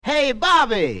Hey,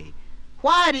 Bobby,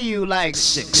 why do you like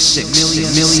 6 million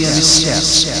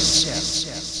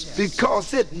steps?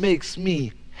 Because it makes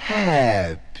me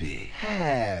happy.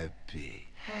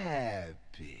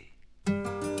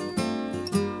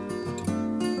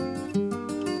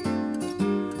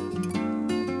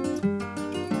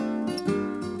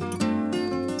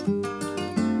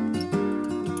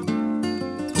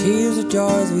 Tears of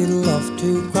joys we'd love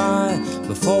to cry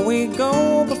before we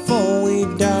go, before we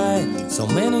die. So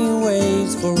many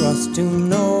ways for us to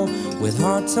know, with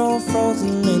hearts all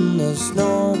frozen in the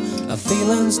snow. A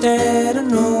feeling's dead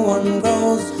and no one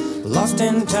grows, lost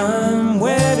in time,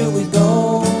 where do we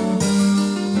go?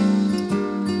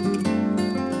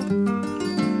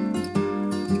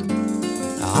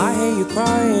 I hear you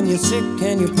crying, you're sick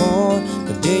and you're poor,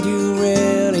 but did you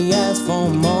really ask for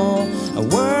more? A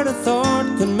word of thought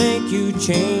could make you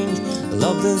change.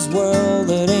 Love this world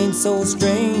that ain't so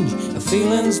strange. A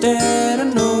feeling's dead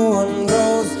and no one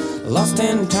grows, lost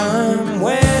in time,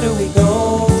 where do we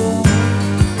go?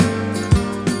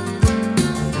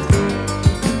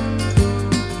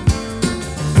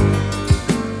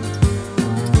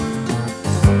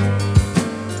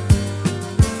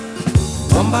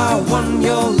 One by one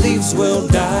your leaves will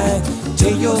die,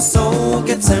 till your soul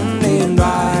gets empty and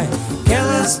dry.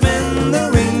 Careless men,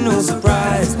 there ain't no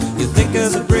surprise. You think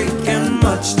as a brick and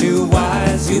much too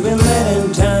wise. You've been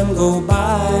letting time go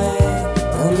by,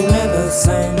 and you never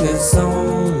sang this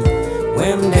song.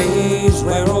 When days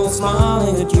were all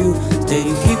smiling at you, still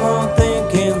you keep on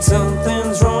thinking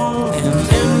something's wrong. And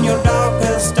in your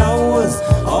darkest hours,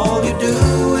 all you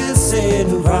do is sit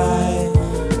and cry.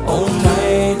 All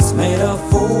nights made a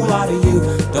fool out of you.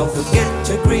 Don't forget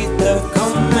to greet the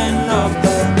coming of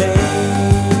the day.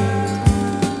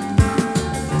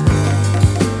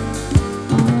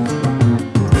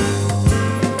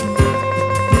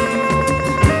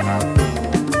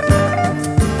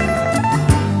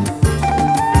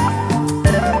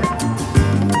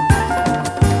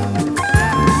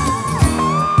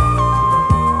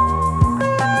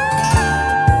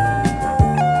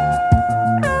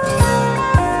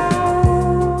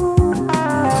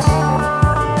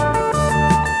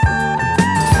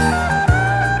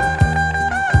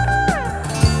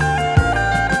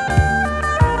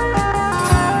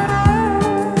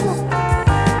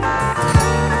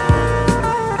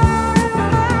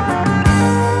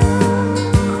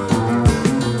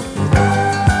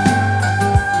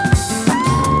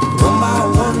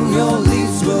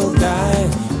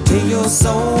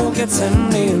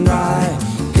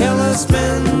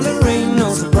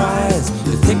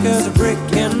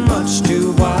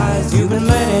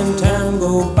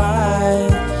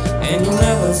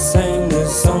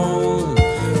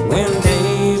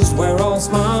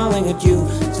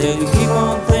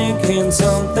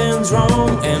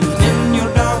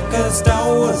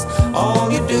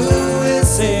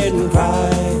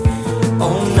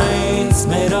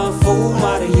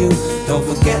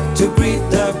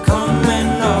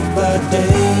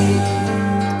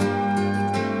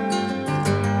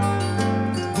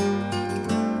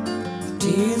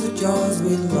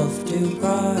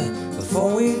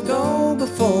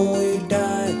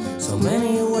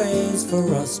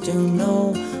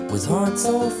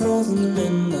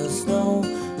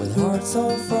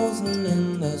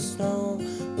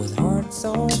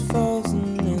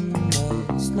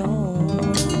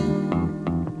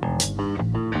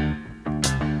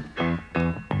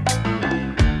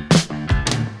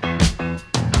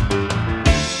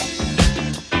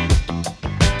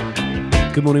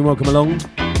 Good morning, welcome along.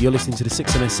 You're listening to the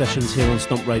 6MS sessions here on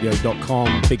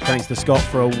stompradio.com. Big thanks to Scott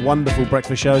for a wonderful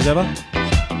breakfast show as ever.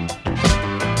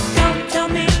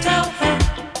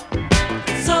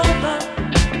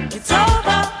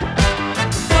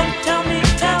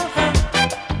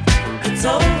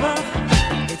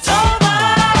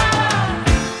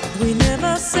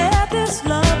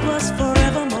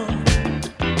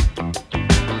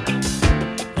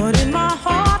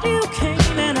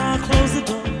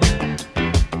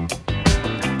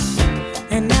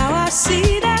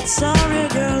 See that sorry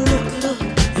girl look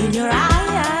in your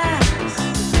eyes.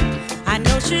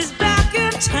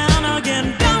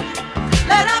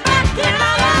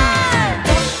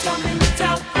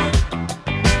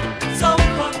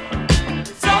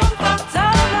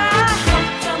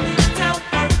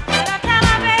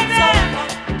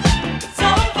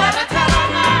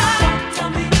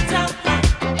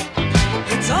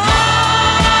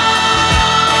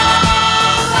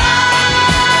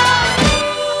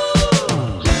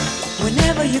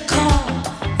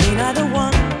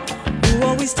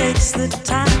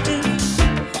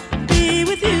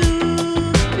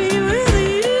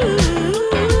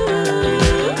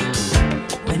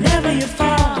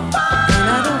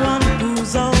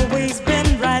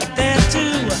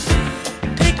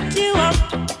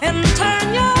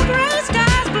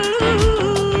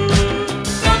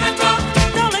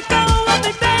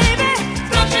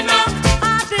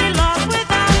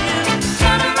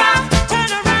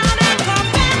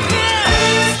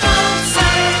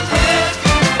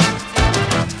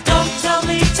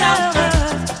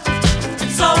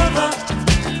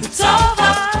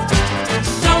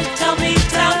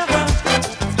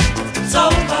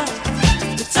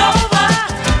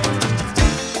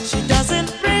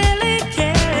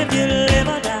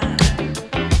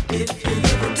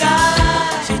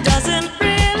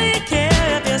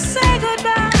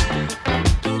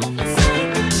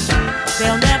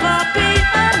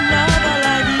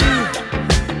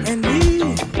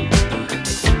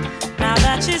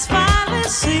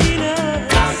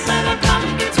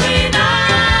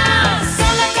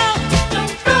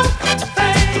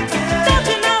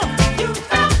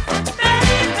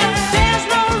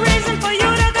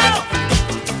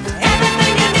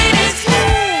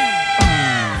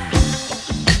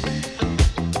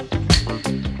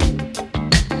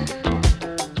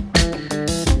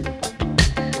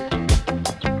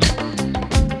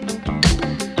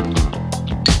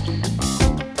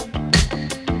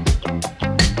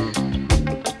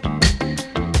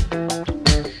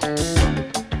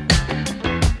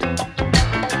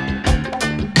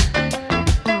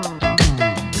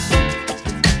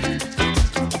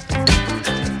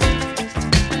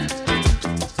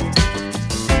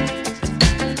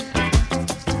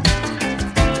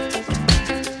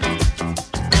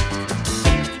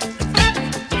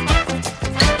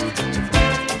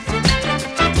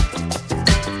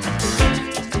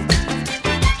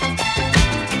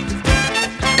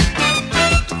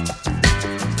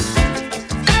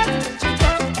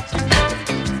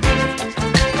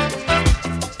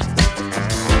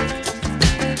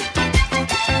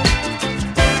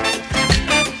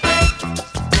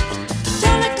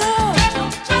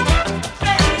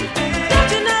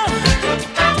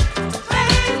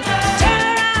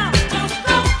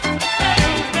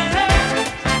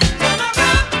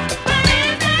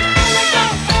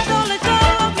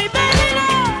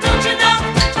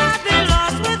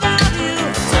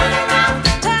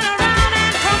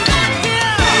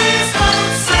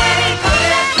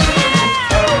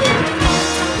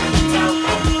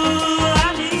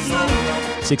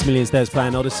 6 Million Steps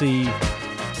playing Odyssey.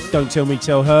 Don't Tell Me,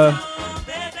 Tell Her.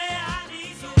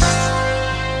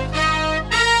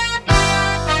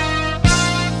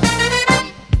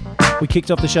 We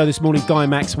kicked off the show this morning, Guy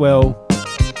Maxwell,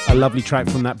 a lovely track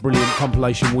from that brilliant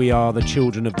compilation We Are the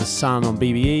Children of the Sun on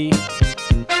BBE.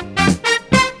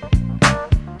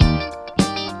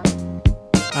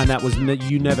 And that was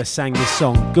You Never Sang This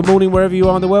Song. Good morning wherever you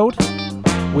are in the world.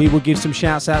 We will give some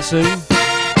shouts out soon.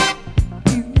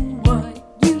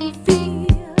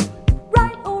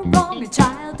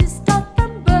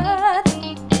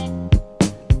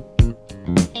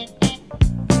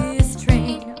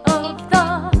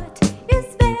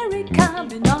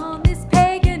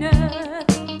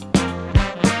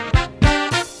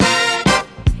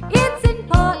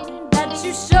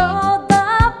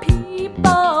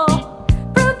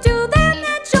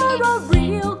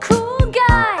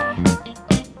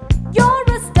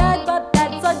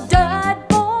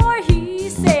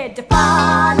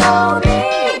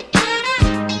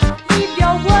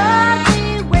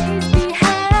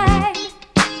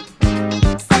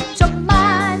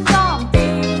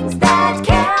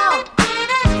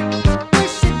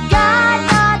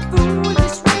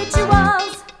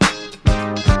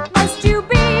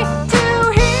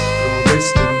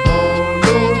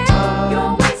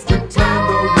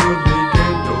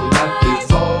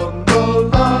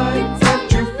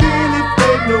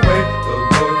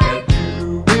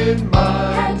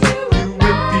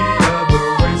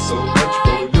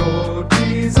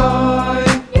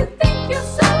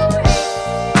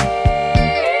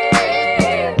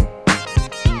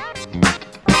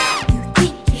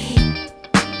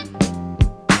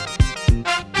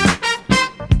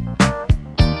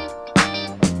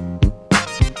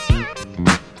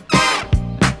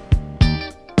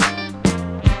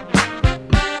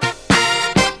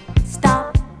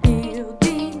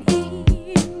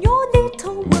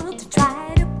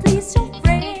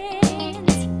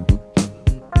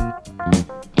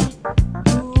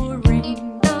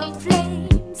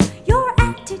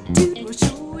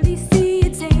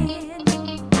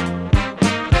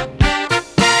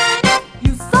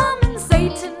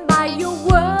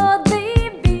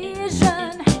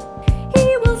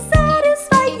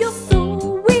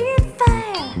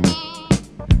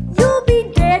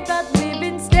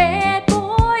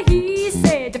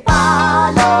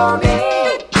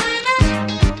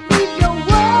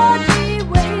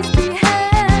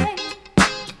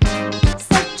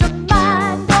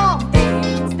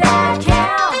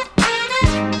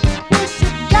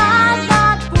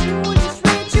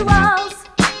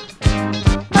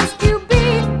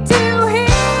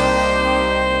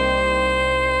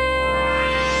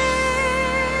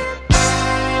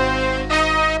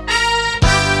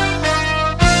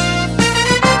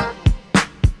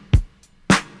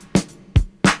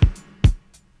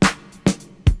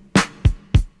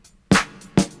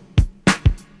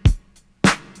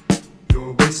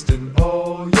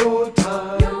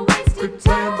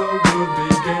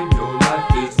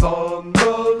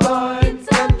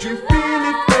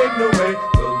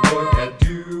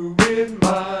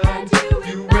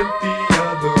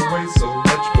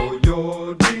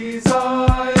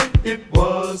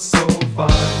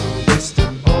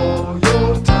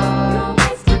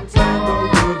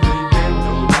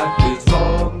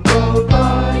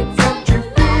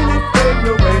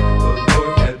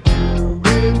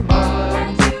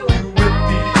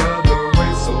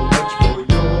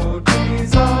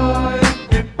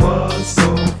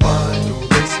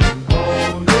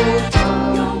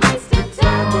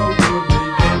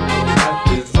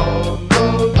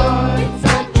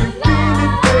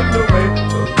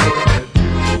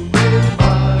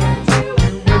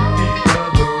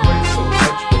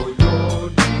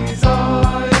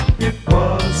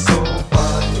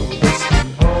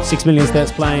 Million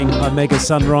Steps playing Omega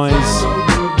Sunrise.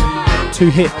 Too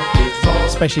hip,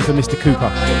 especially for Mr. Cooper.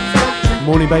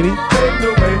 Morning, baby.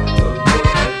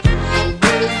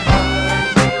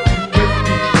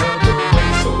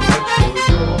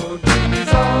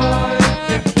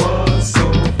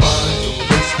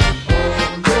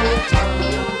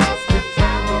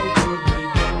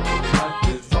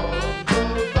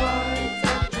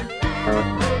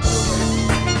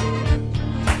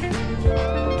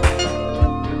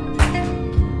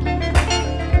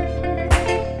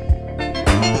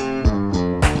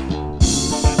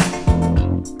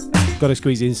 Got to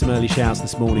squeeze in some early shouts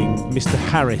this morning. Mr.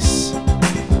 Harris.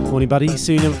 Morning, buddy.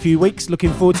 See you in a few weeks.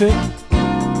 Looking forward to it.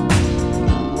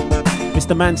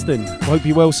 Mr. Manston. Hope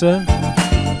you're well, sir.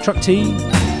 Truck T.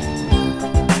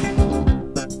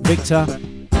 Victor.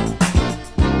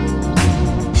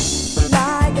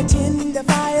 Like a tinder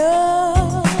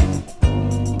fire,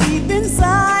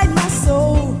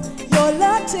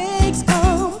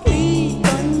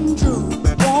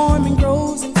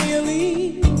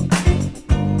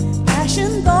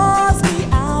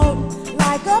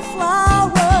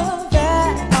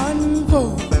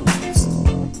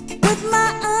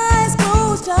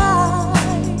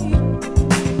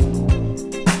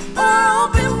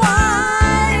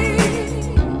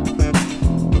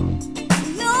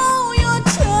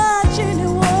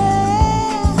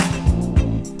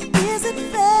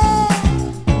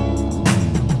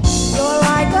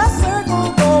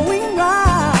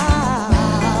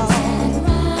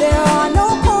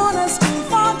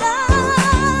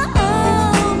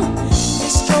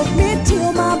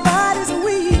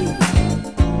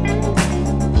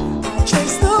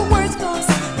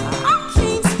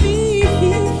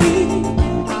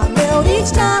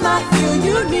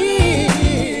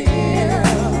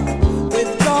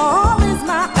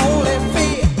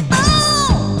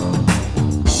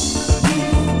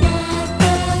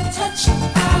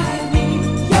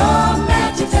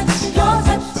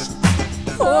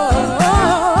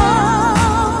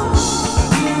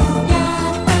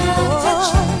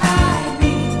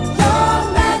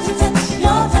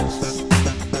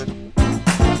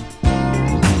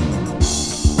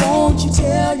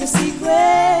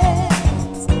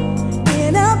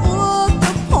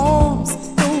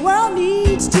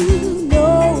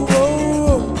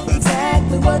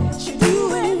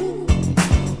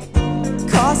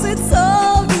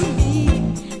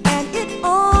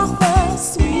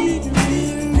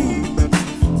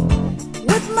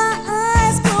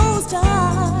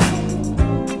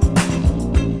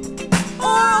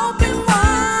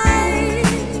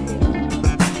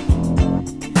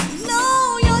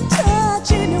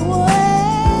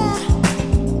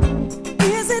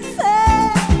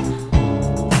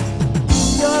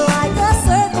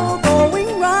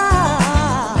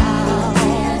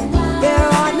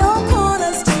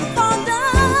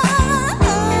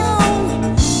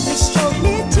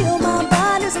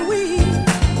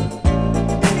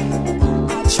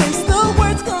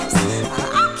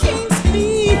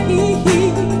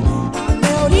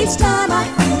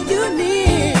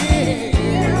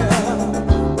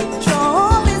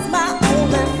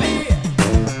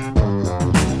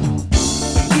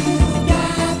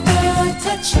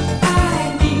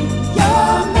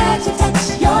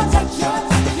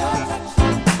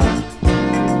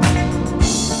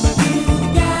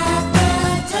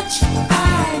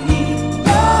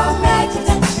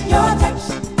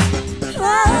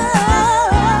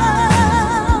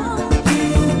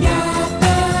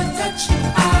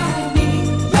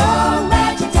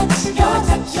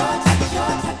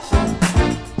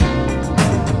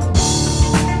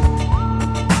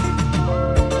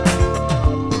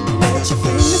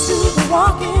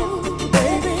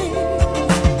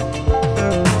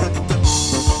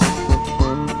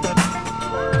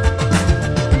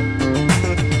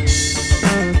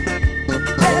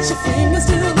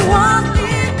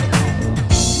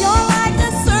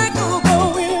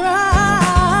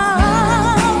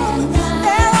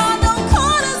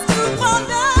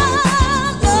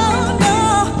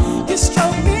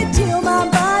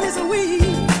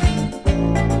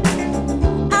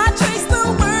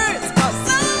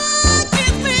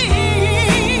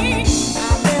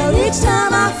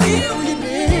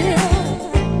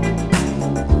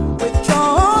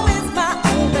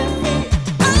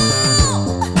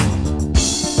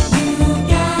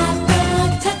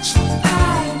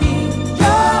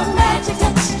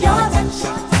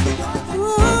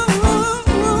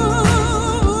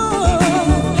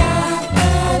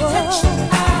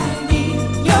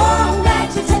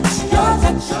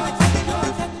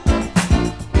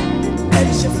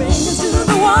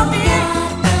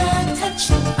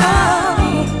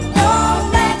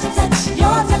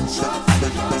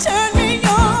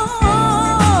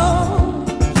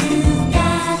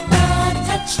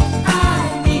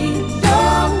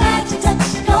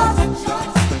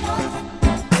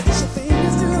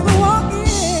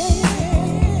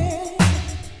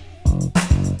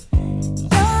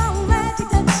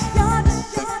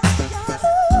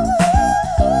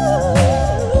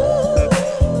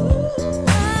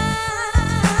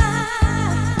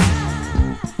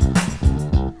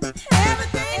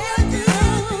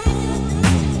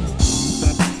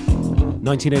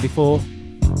 1984.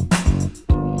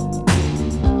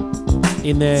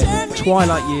 In their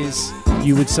twilight years,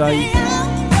 you would say,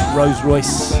 Rolls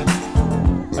Royce,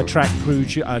 a track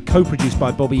co-produced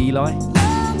by Bobby Eli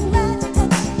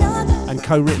and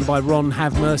co-written by Ron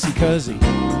Have Mercy Kersey.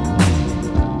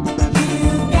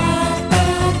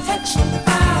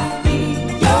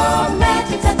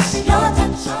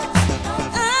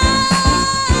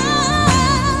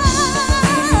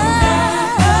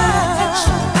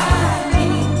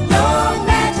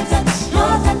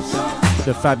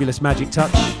 The Fabulous Magic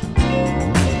Touch.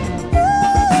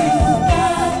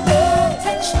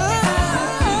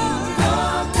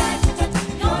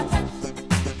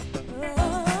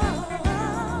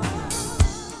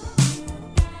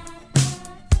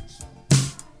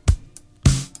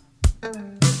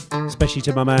 Especially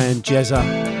to my man Jezza.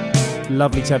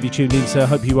 Lovely to have you tuned in, sir.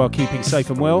 Hope you are keeping safe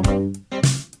and well.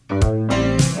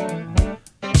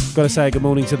 Gotta say good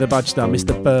morning to the Budster,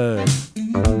 Mr. Bird.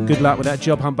 Good luck with that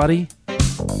job hunt, buddy.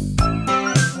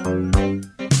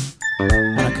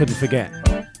 And I couldn't forget,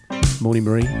 morning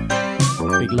Marie,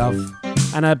 big love,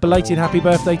 and a belated happy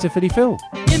birthday to Philly Phil.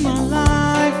 In my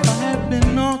life I have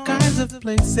been all kinds of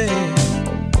places.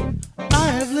 I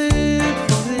have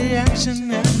lived for the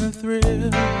action and the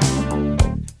thrill.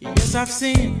 Yes, I've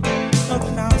seen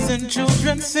 1,000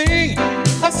 children sing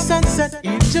a sunset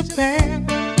in Japan.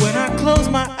 When I close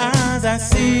my eyes I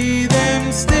see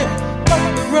them still,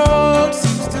 but the road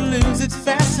seems to lose its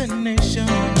fascination.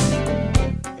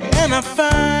 And I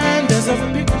find there's a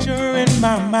picture in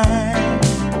my mind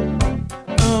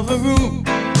of a room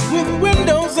with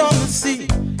windows on the sea,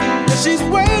 and she's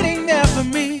waiting there for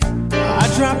me. I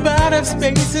drop out of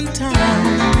space and time,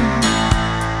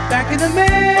 back in the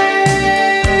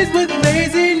maze with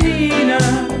lazy Nina,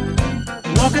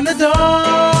 walking the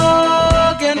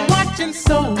dog and watching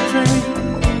Soul Train,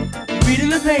 reading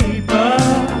the paper,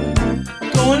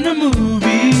 going to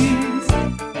movies,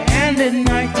 and at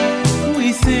night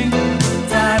we sing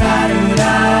da da da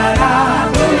da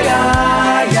da, oh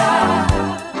yeah yeah.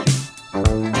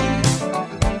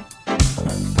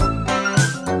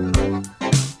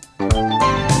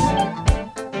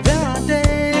 There are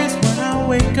days when I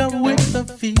wake up with the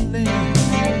feeling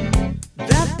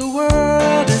that the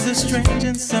world is a strange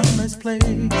and sunless place.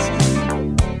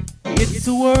 It's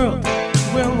a world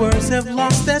where words have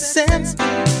lost their sense,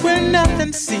 where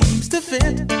nothing seems to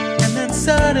fit. And then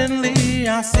suddenly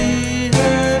I see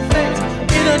her face.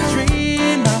 In a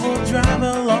dream I will drive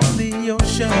along the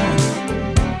ocean,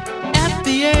 at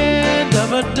the end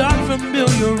of a dark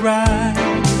familiar ride.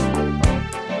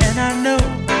 And I know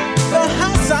the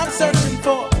house I'm searching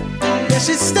for, yeah,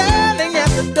 she's standing at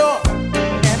the door,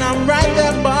 and I'm right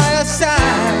there by her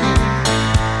side.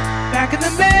 Back in the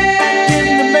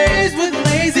maze with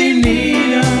lazy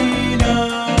Nina,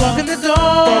 walking the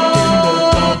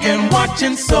dog and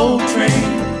watching Soul Train,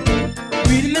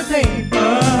 reading the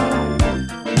paper,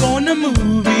 going to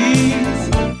movies,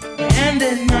 and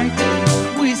at night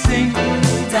we sing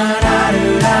da da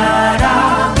da da da,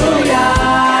 oh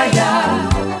yeah yeah.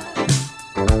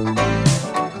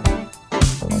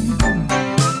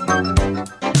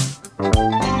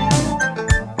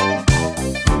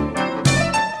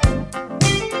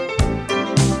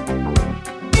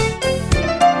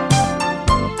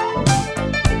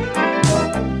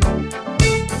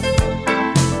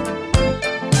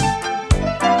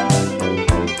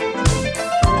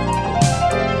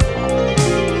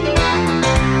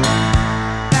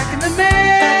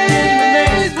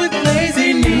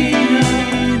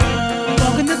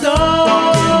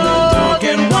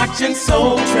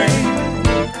 Soul Train,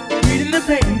 reading the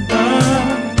paper,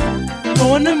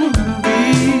 going to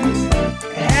movies,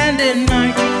 and at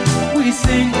night we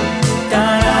sing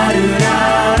da da da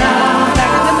da da.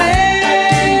 Back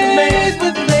in the maze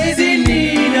with lazy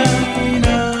Nina,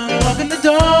 walking the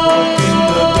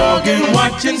dog and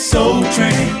watching Soul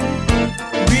Train,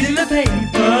 reading the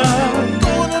paper,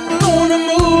 going to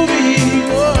movies,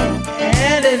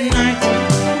 and at night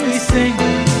we sing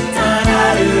da da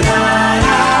da da.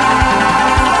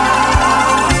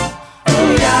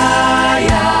 Yeah,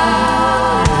 yeah.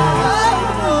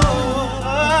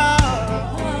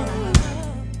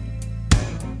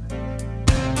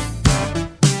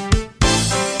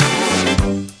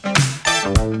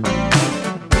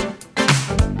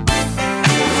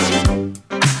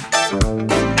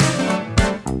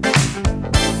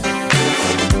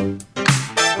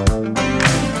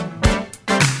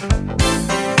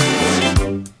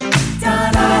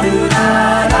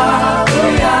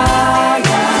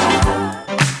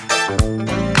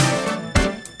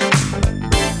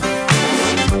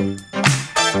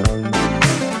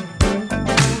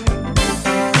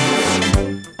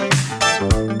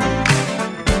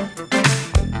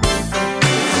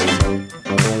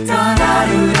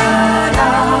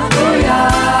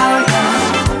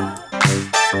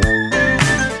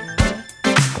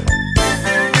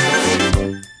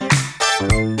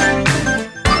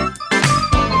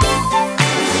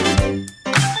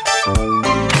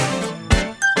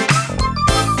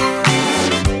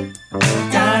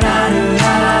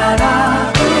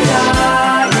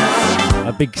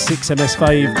 Big 6MS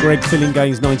fave, Greg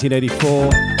Fillinganes,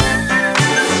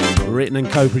 1984. Written and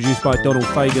co-produced by Donald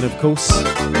Fagen, of course.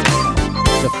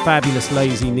 The fabulous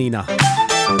Lazy Nina.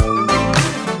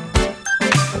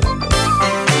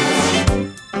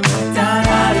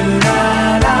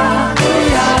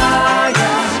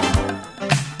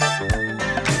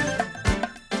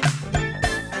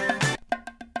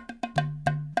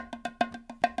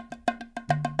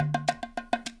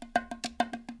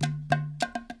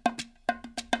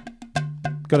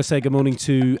 Got to say good morning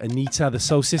to Anita, the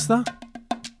Soul Sister.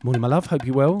 Morning, my love. Hope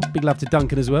you're well. Big love to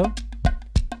Duncan as well.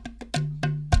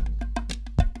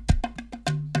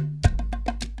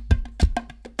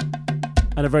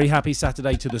 And a very happy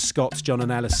Saturday to the Scots, John and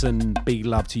Alison. Big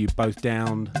love to you both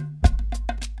down.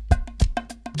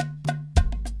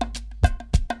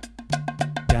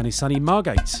 Down in sunny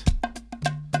Margate.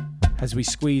 As we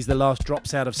squeeze the last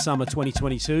drops out of summer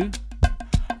 2022.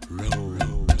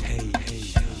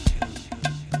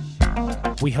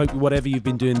 We hope whatever you've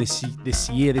been doing this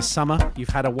year, this summer, you've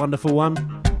had a wonderful one.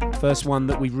 First one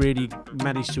that we've really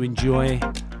managed to enjoy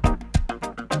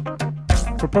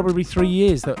for probably 3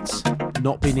 years that's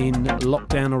not been in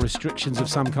lockdown or restrictions of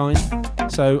some kind.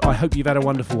 So I hope you've had a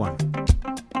wonderful one.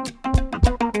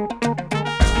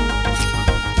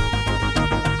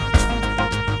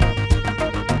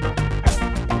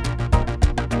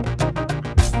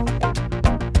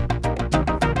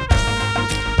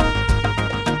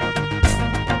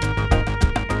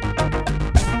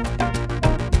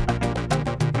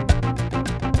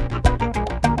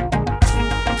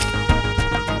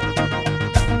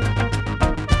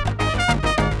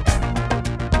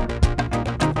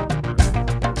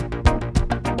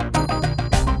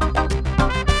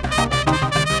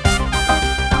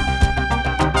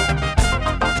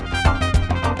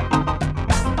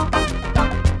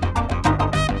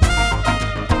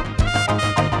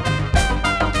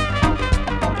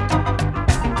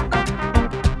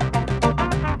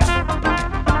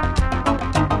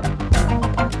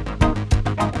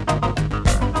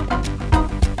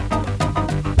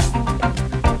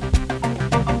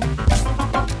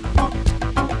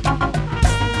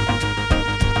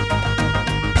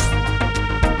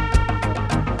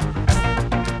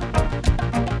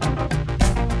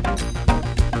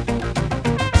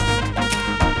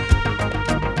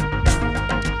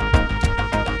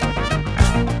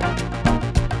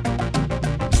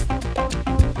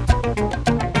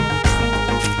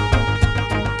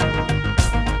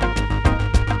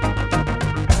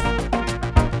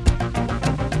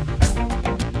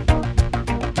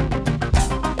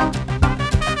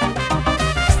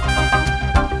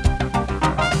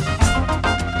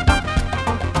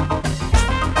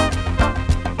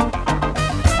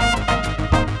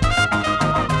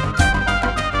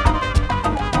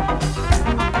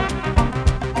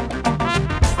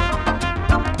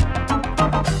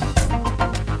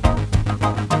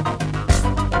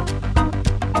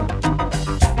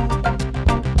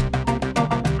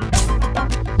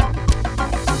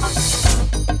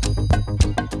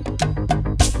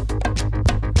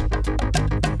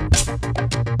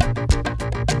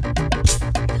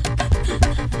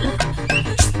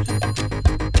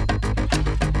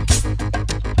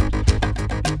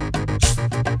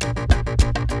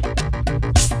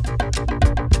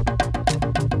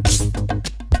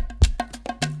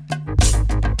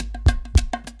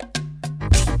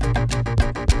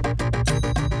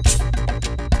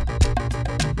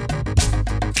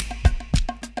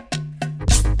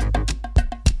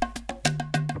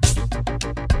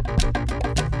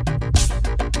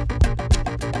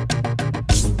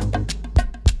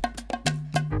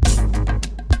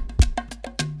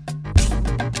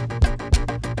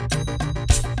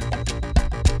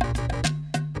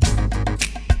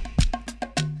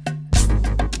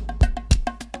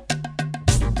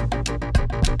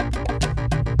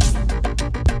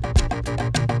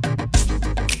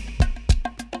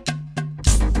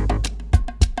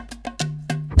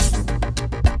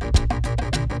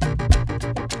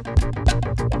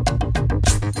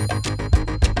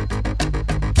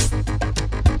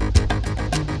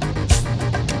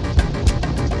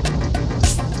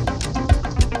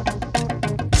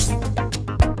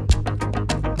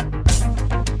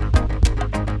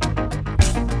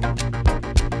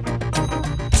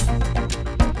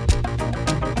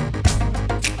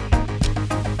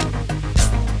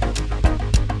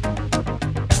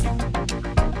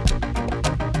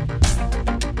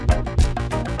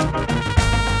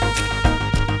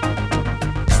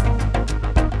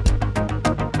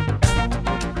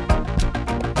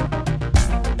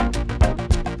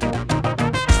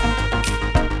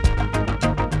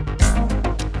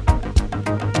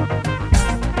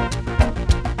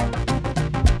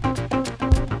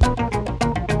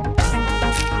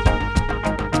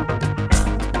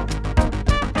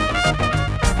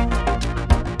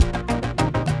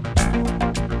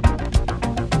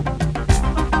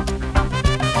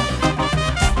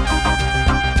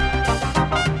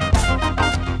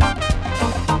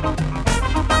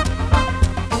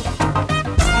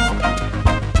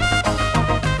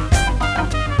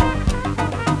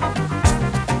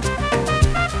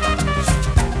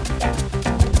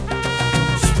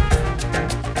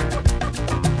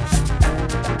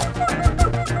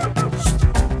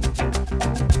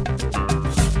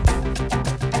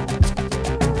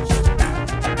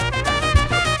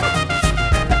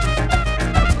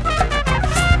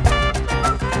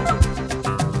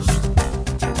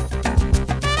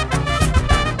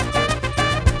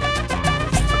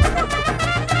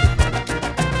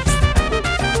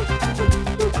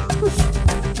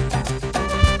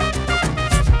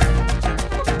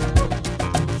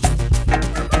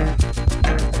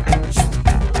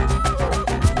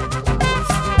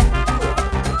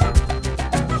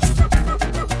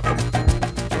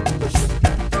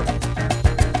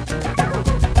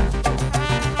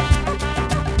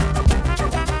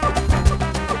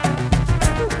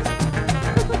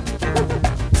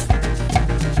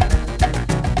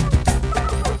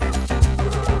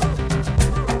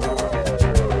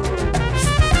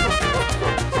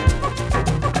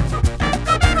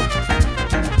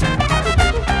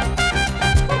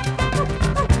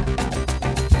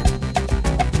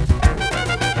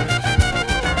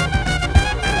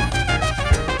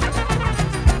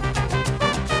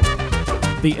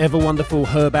 The ever wonderful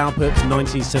Herb Alpert,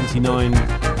 1979.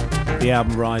 The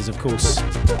album Rise, of course.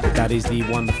 That is the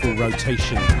wonderful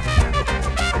Rotation.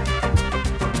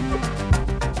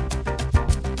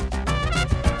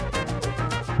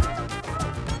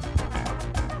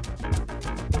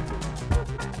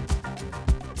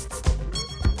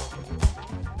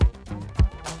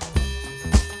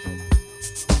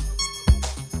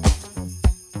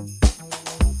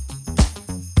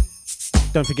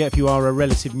 Don't forget, if you are a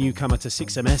relative newcomer to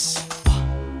 6MS,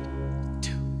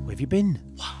 where have you been?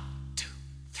 1, 2,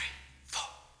 3,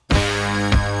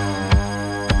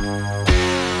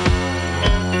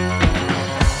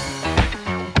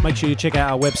 4. Make sure you check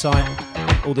out our website,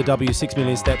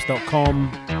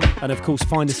 allthew6millionsteps.com, and of course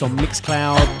find us on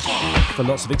Mixcloud for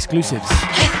lots of exclusives.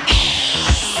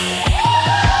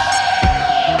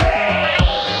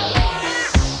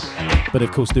 But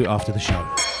of course do it after the show.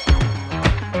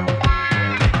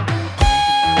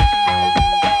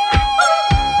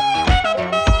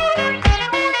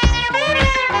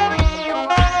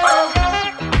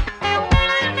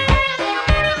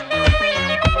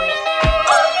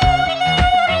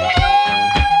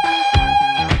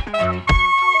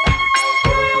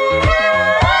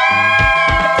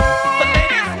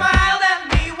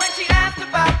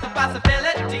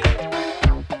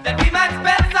 That we might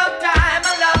spend some time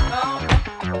alone.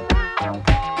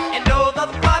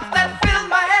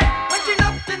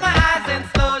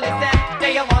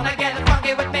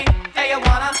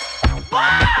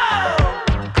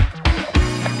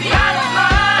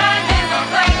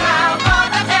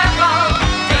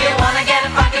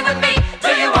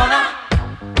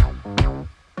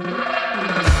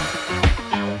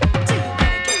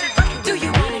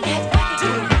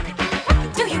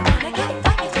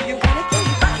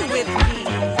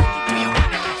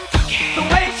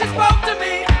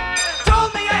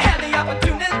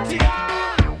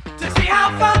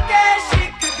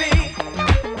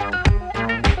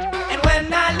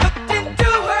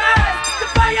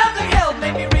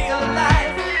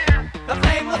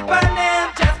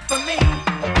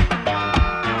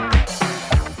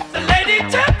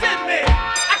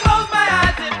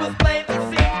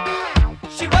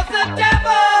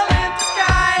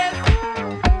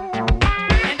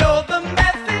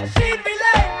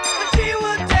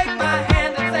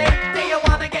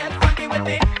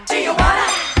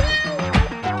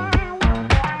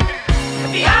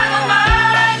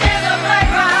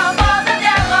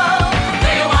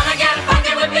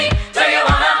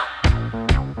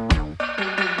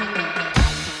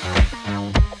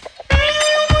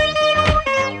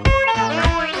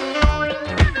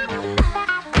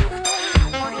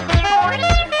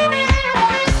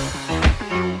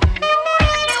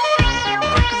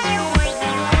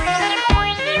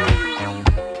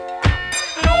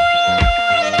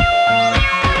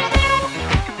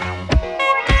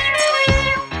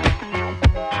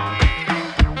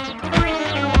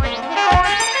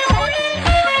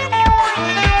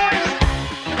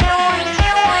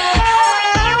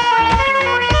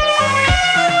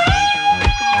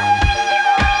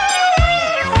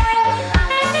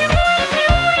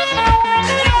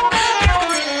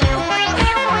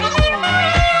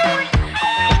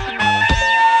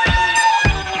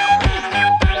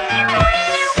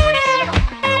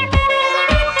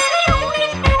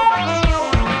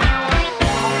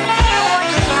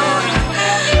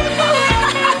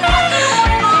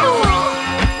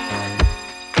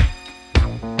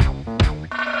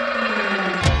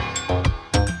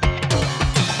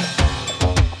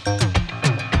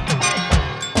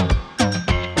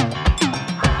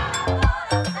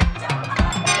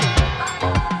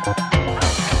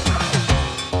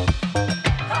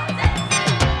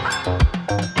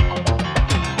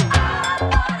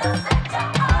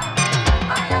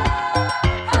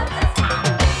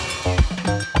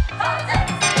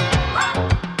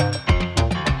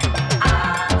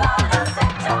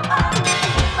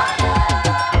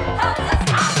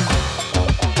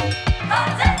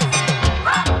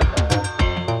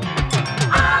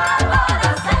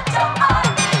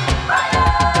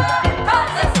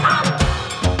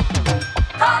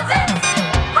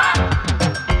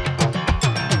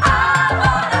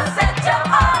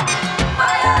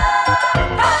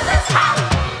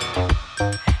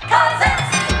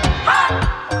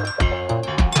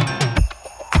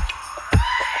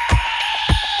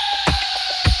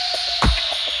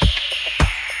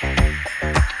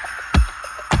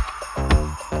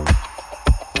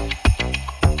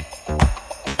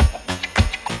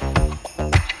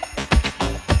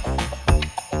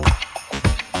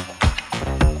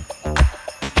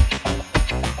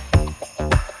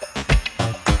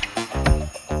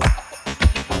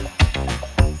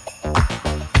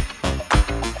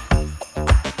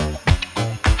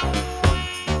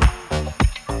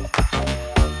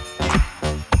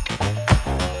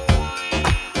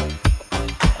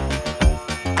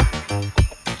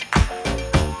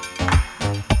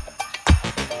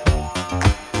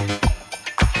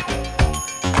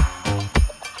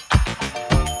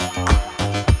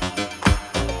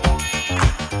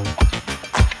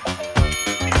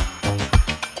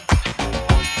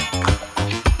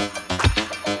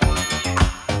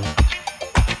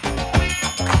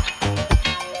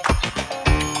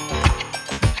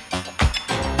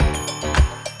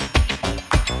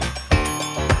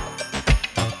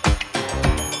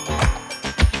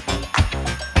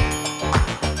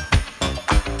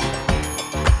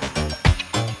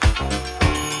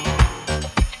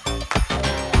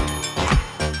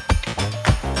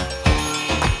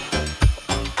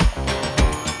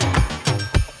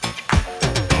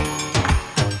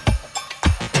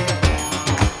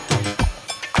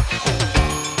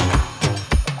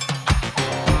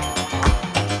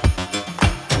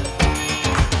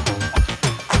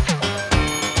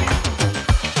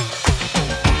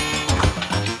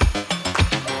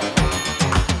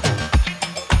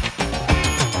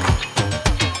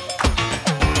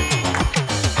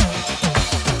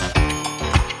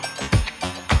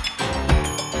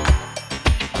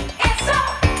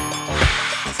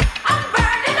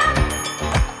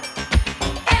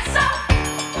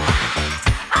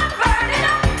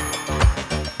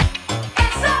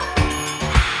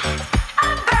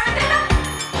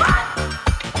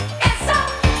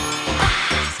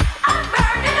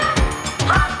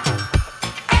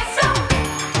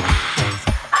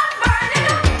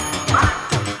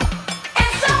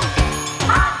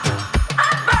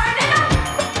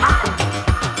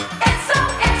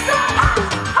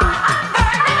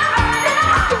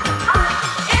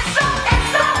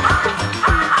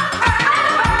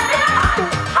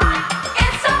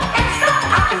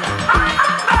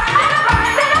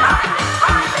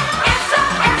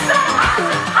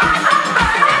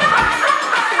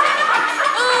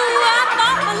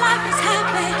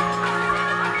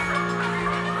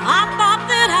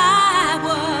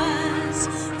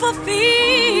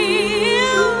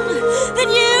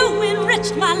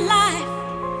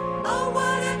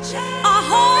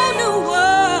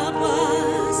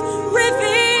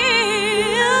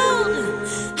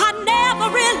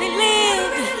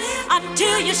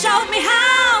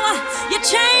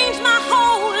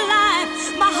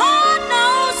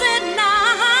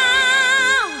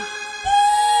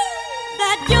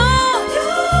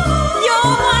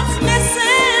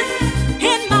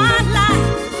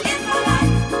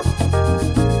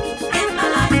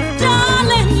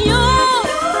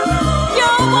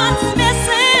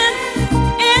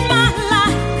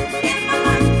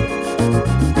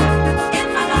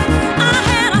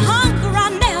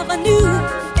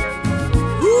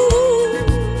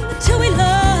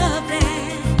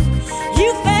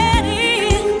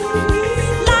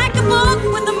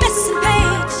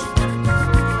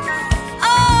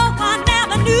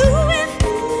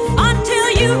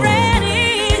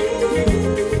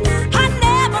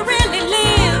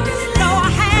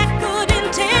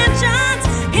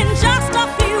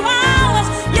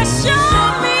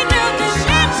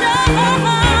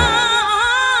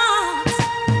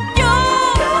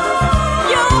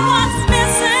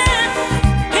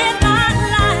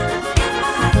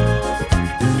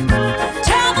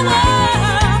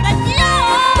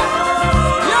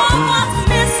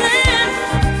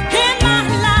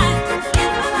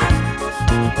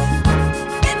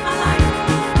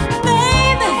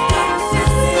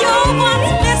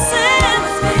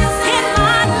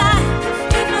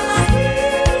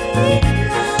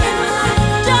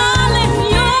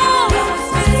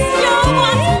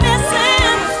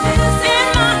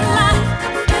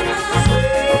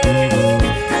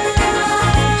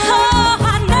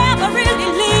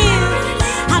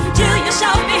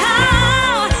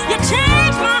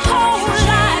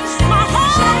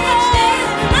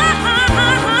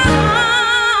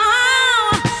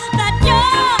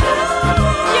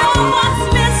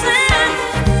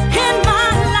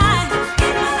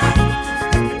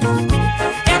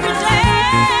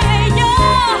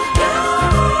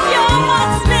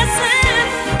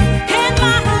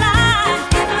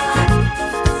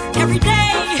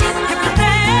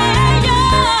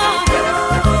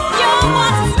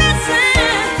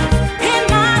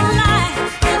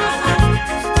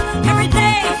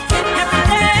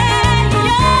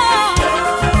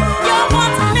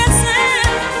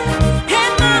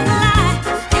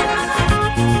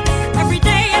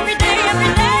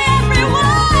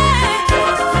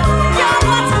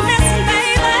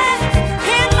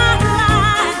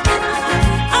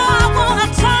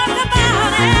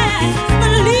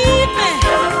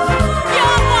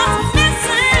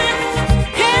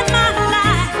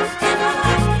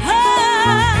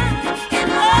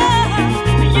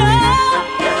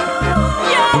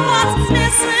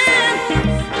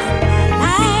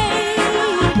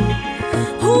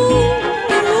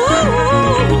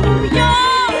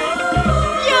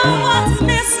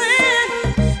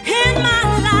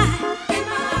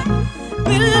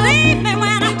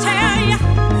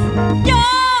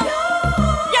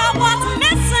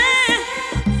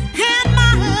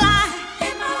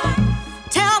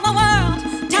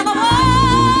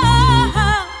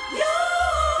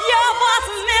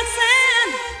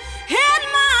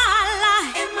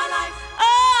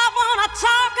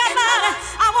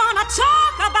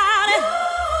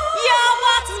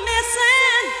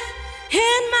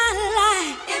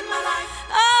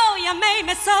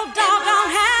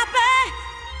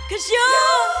 'cause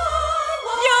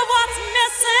you're what's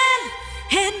missing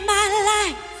in my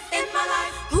life.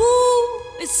 Ooh,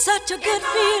 it's such a good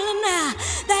feeling now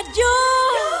that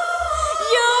you're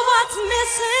what's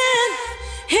missing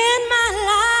in my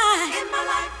life.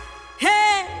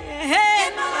 Hey,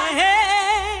 hey,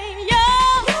 hey,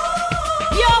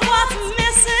 you're what's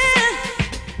missing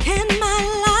in my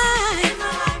life.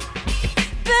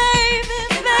 Baby,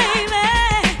 baby,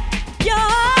 you're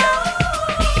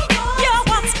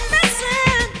what's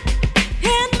missing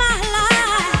in my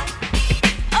life.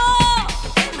 Oh,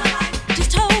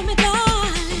 just hold me,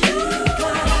 darling. You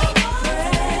got a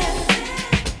friend.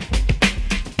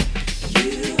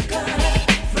 You got a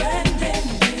friend in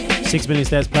me. 6 minutes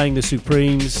there's playing the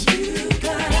Supremes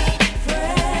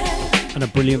and a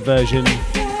brilliant version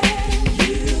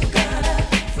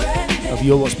of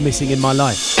You're What's Missing in My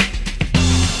Life.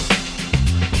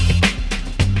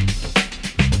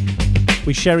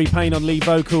 With Sherry Payne on lead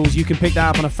vocals. You can pick that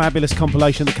up on a fabulous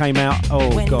compilation that came out,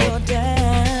 When God, you're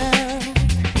down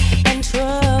and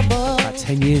trouble, about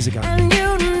 10 years ago. and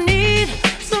you need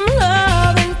some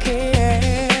love and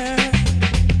care,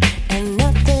 and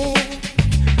nothing,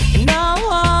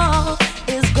 no,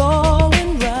 is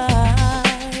going right.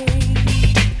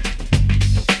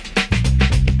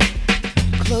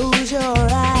 Close your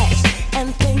eyes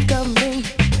and think of me.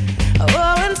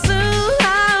 Oh, and soon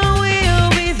I will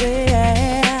be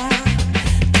there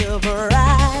to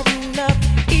brighten up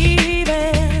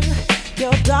even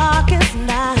your darkest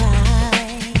night.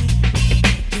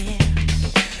 Yeah.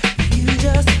 You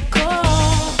just call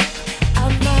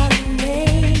out my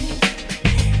name,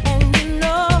 and you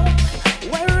know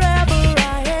wherever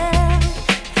I am,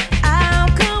 I'll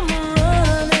come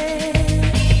running,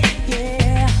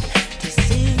 yeah, to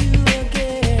see you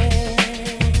again.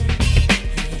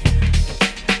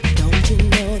 Don't you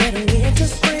know that winter,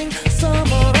 spring,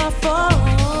 summer, or fall,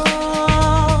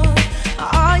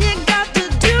 all you got to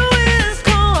do is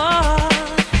call,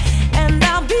 and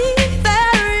I'll be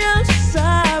there your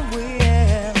side.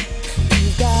 Well, you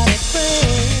got a friend.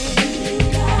 You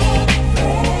got a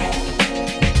friend.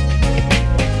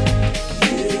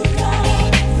 You got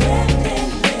a friend in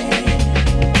me.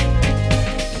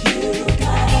 You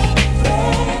got a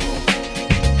friend.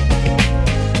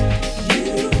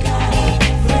 You got a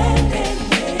friend in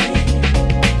me. You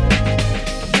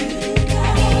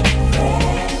got a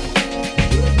friend.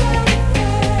 You got a friend.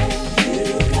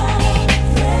 You got a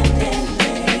friend in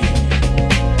me.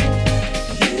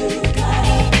 You got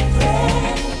a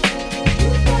friend.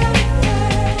 You got a friend.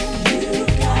 You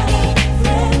got a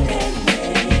friend in me.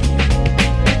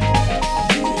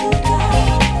 You got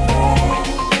a friend.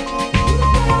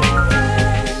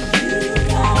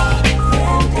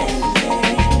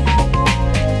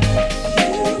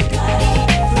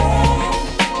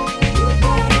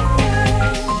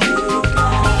 You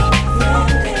got a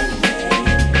friend in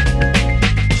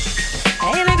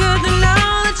Ain't it good to know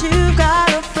that you've got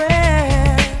a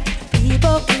friend?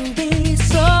 People can be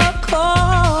so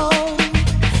cold.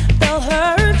 They'll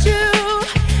hurt you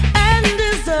and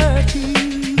desert you.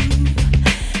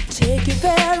 Take your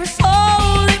very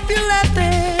soul if you let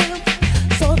them.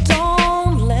 So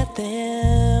don't let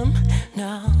them.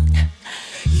 No.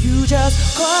 You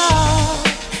just call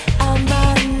out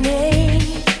my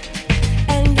name,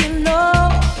 and you know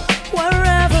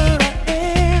wherever I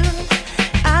am,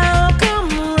 I'll come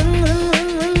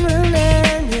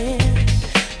running, yeah,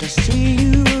 to see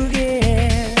you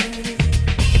again.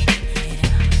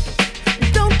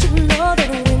 Don't you know that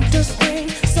winter, spring,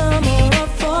 summer, or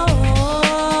fall,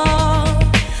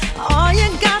 all you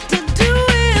got to do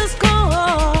is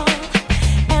call,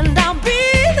 and I'll be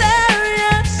there,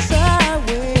 yes I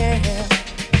will.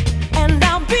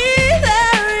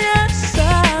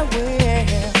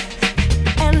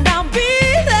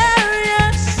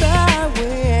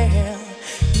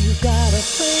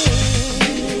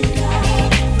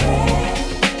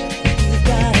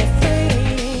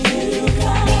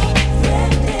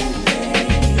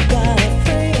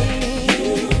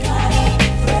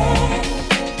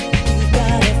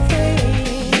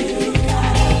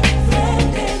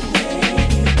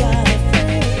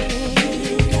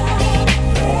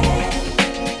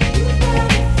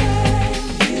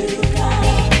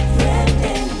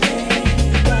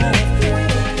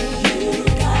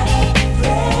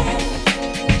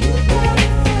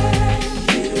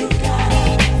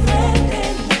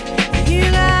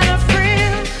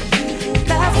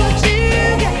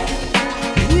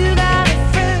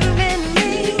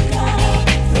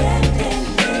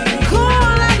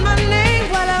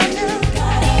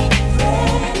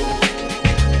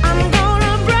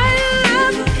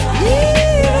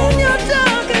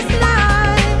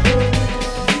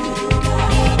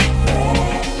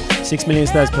 6 Million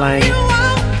Stairs playing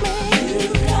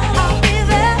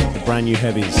the brand new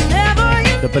heavies.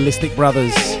 The Ballistic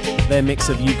Brothers, their mix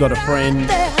of You Got a Friend.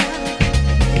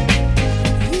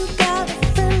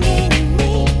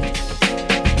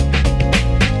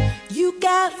 You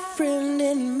got a friend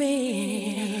in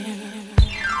me.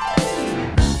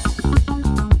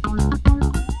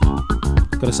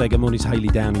 Gotta say good morning to Hayley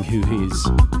Downing, who is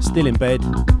still in bed,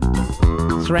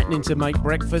 threatening to make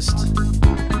breakfast.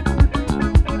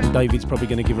 David's probably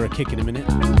going to give her a kick in a minute.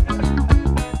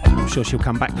 I'm sure she'll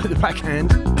come back with the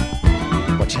backhand.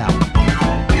 Watch out.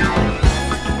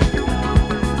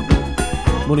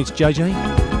 Morning to JJ.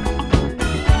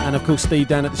 And of course Steve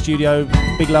down at the studio.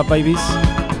 Big love, babies.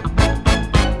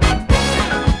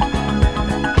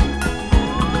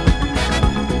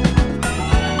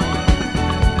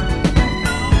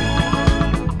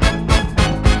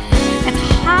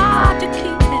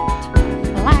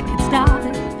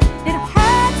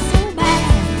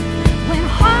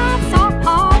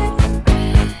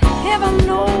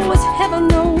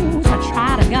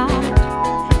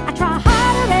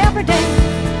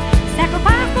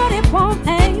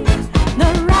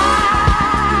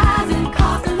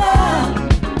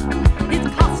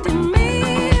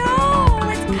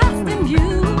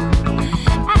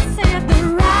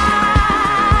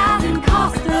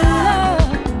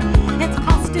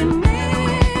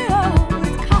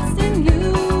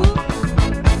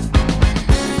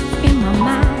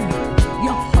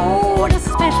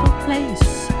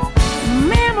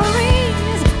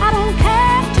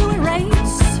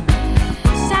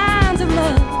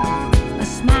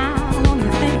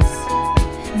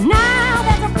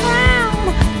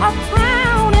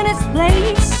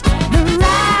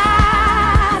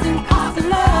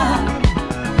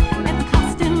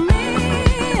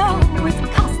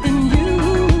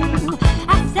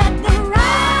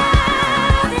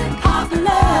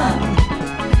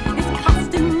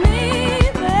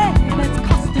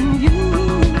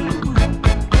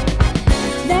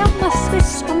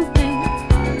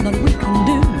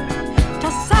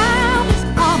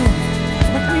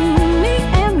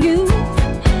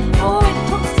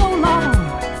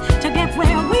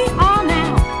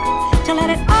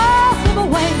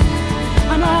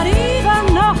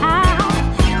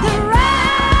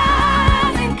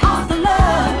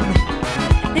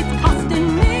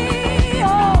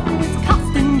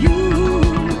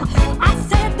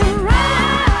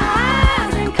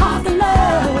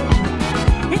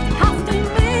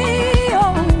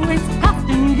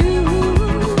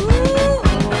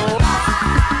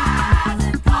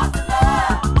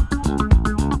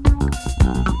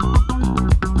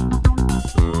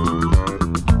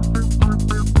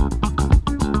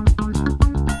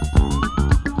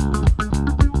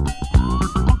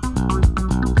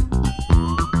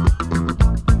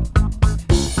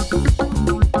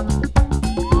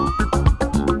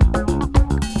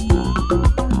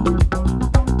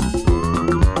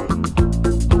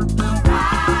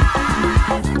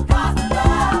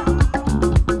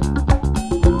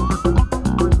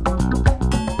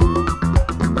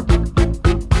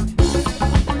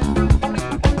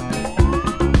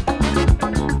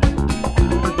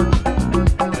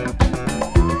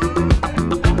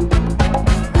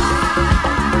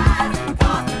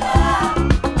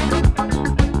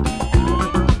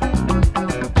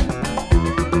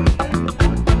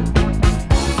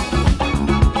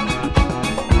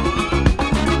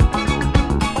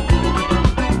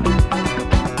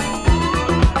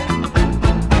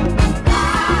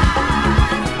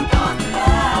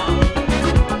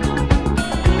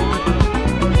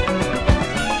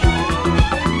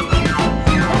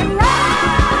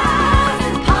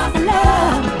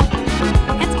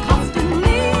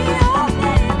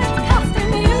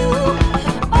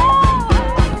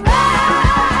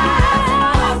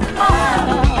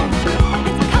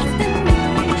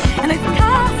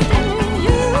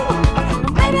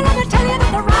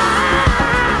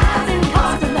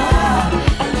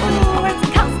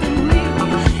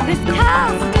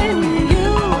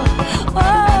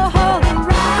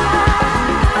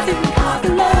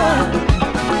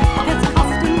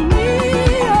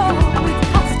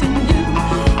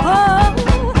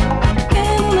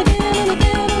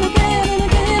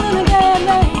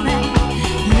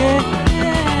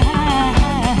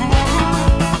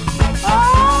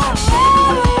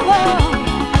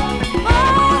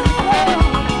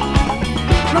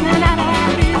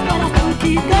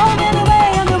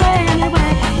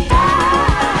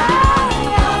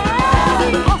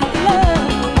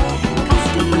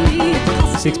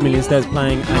 Million Stairs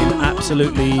playing an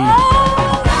absolutely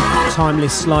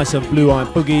timeless slice of Blue Eye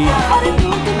Boogie.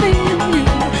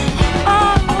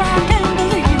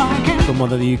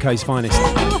 one of the UK's finest.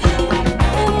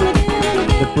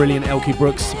 The brilliant Elkie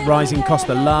Brooks, Rising Cost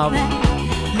of Love.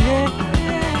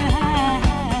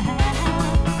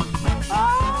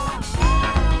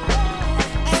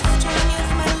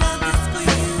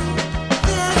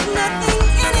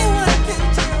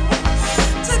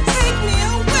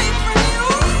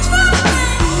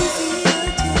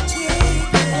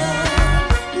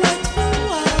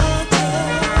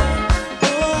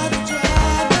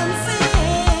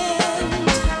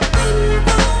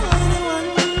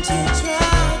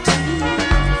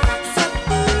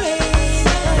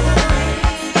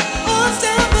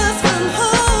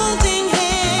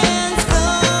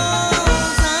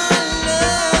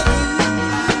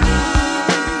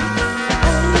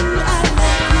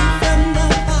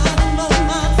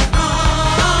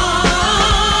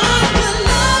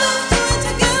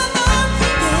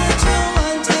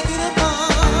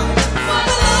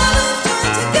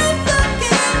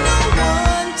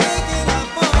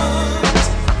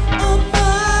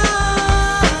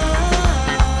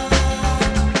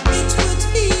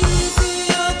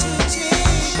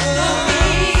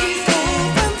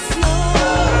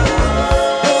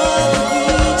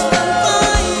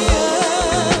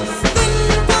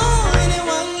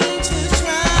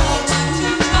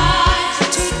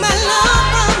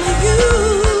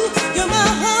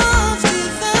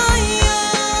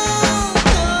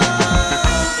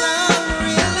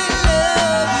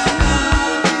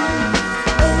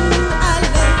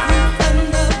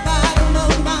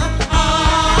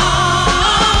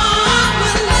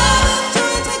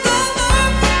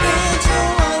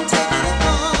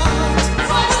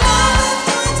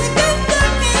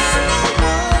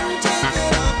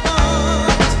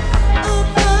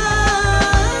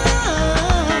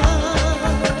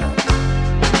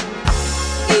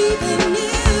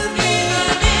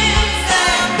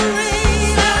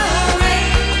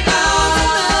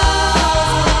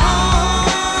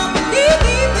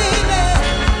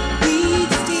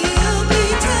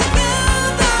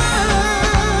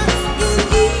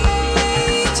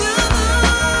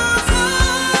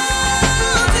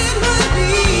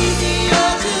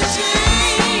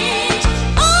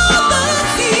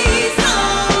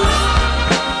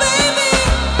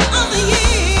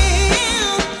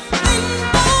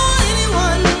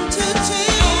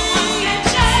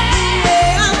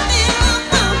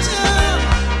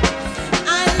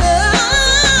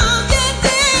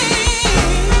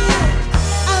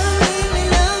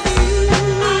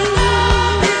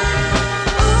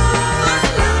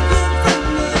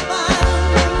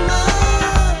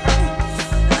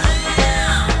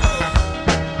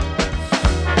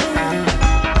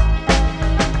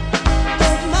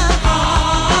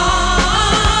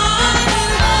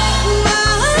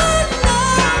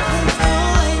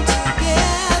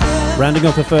 Rounding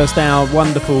off the first hour,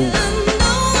 wonderful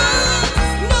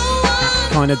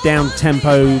kind of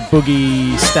down-tempo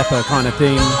boogie stepper kind of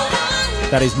thing.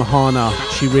 That is Mahana,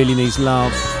 She Really Needs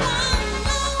Love.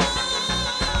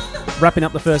 Wrapping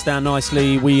up the first hour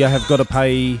nicely, we have got to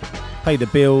pay the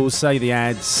bills, say the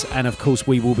ads, and of course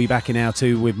we will be back in hour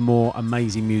two with more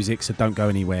amazing music, so don't go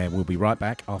anywhere. We'll be right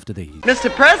back after these. Mr.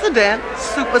 President,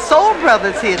 Super Soul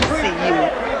Brothers here to see you.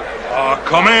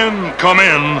 Come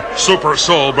in, Super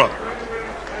Soul Brother.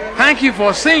 Thank you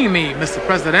for seeing me, Mr.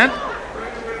 President.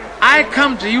 I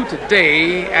come to you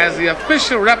today as the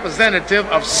official representative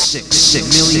of 6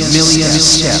 million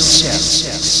steps.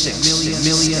 6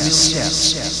 million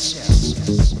steps.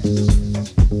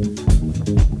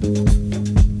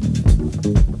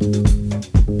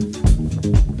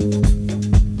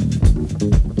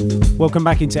 Welcome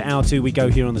back into hour two. We go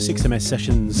here on the 6MS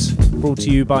Sessions, brought to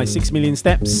you by 6 Million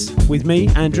Steps with me,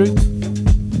 Andrew.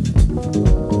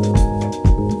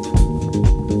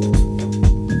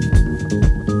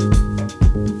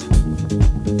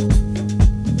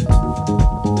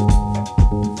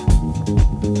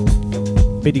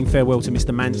 Bidding farewell to Mr.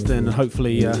 Manston, and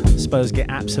hopefully Spurs get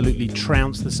absolutely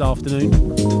trounced this afternoon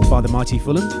by the mighty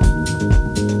Fulham.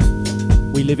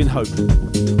 We live in hope.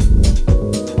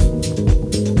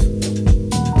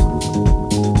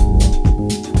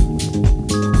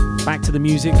 Back to the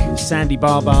music, Sandy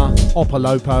Barber,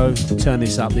 Opolopo. Turn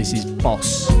this up, this is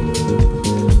Boss.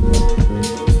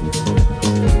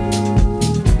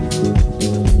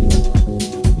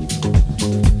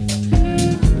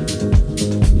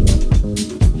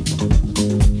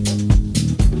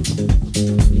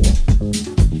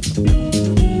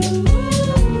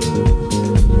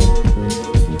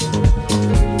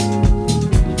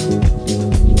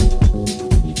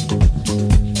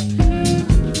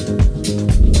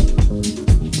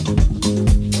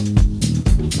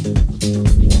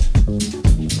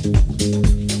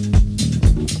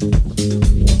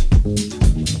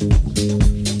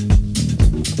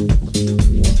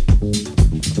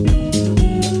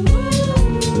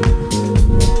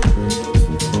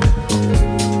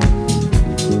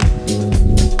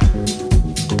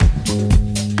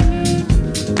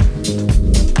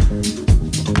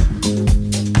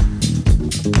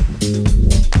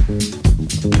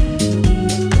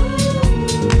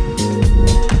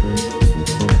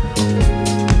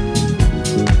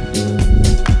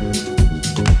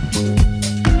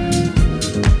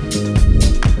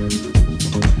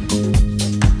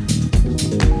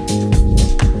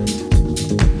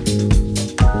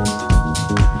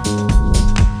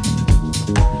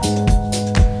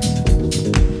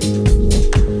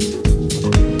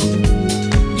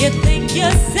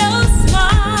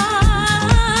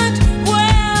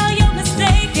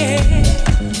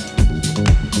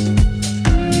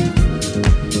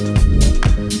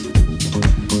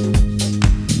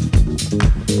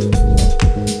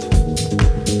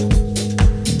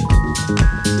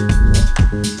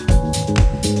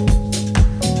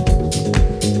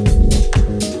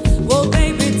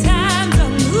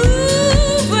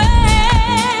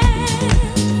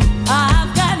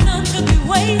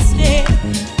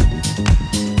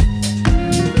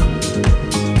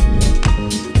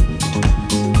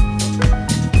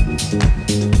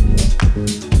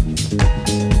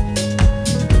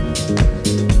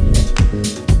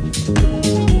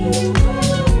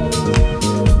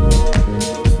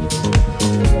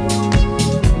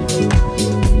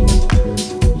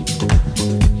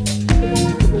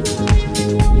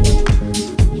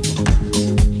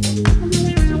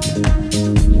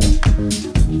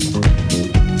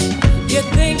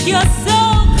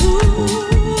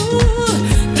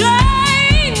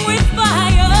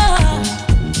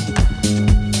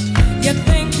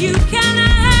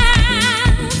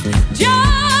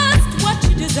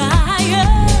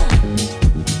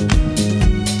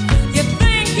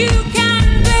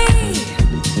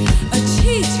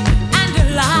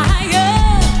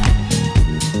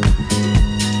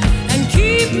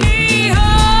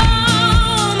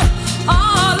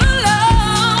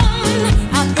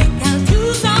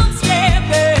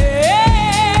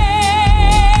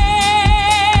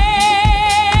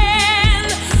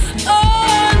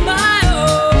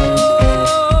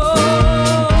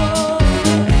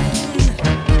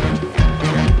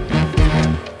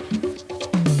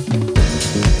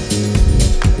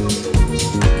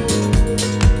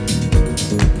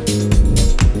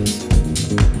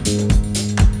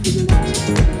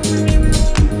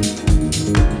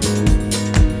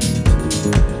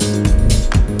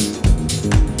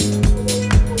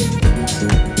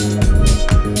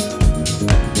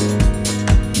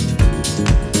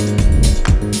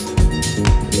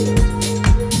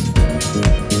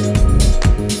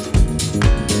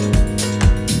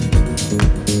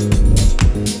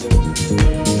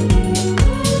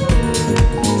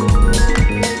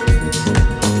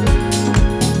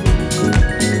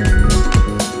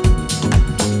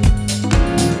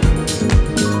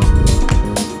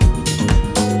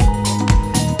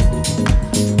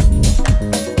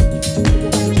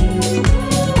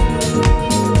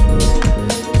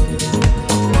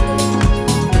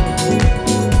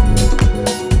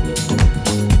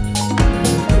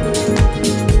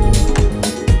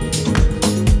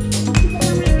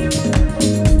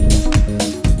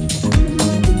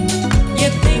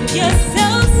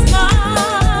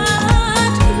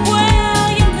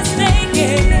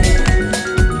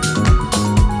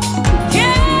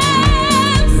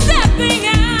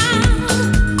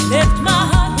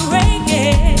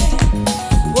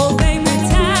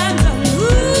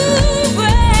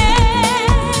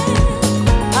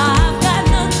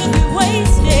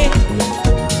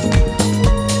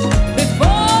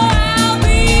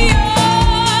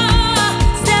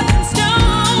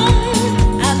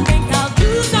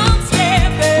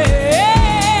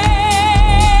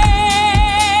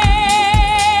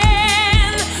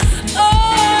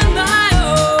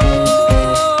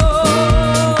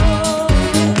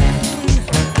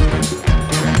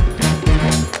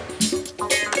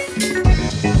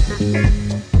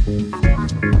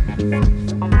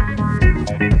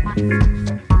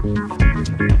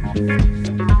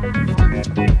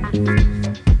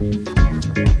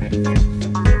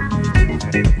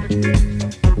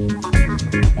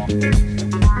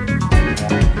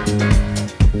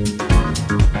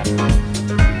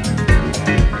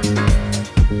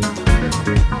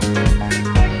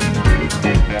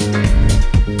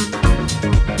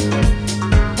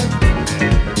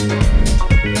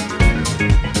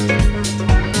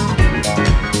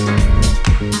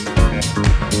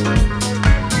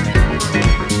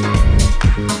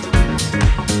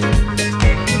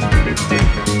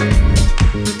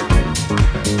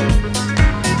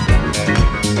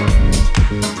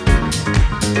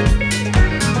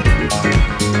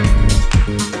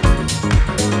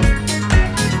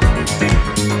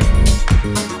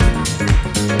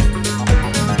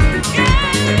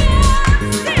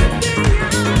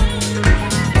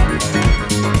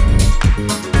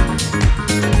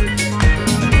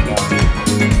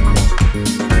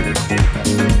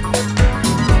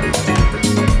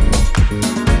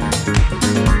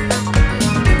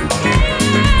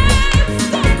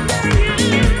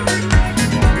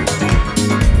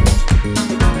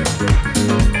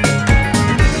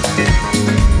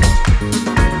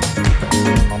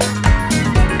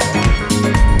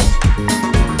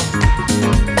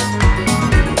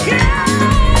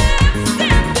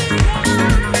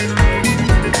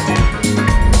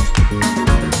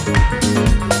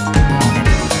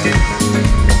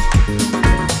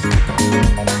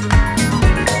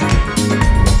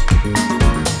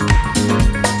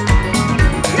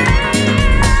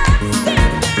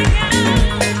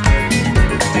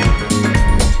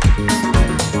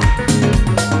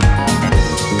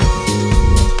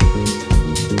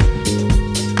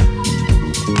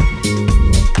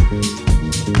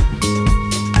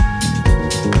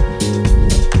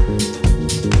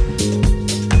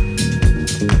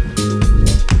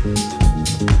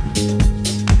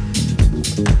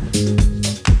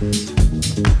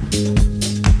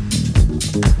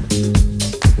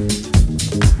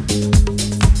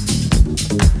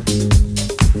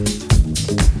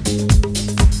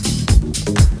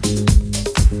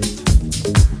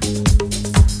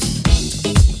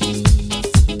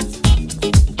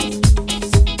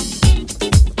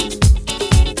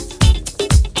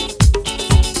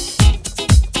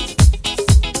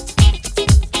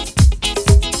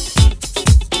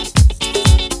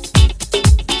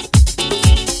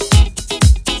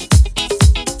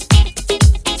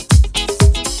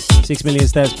 6 Million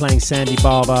Steps playing Sandy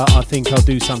Barber. I think I'll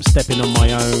do some stepping on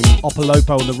my own.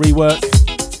 Opolopo on the rework.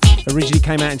 Originally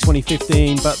came out in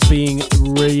 2015, but being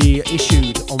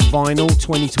reissued on vinyl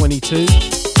 2022.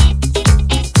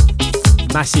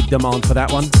 Massive demand for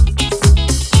that one.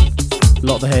 A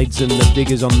lot of the heads and the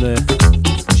diggers on the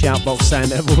Shoutbox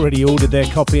Sound have already ordered their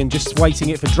copy and just waiting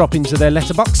it for drop into their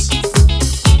letterbox.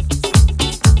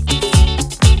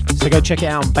 So go check it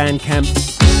out on Bandcamp.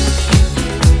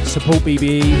 Support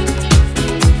BBE.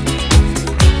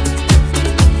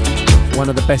 One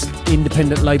of the best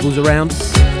independent labels around.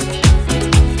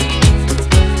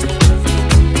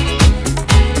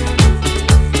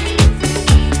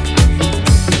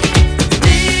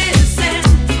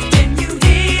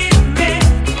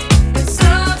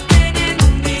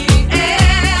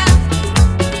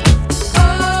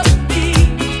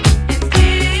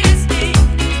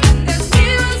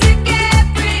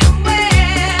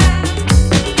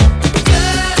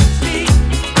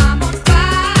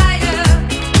 Fire,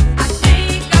 I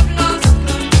think I've lost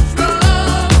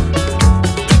control.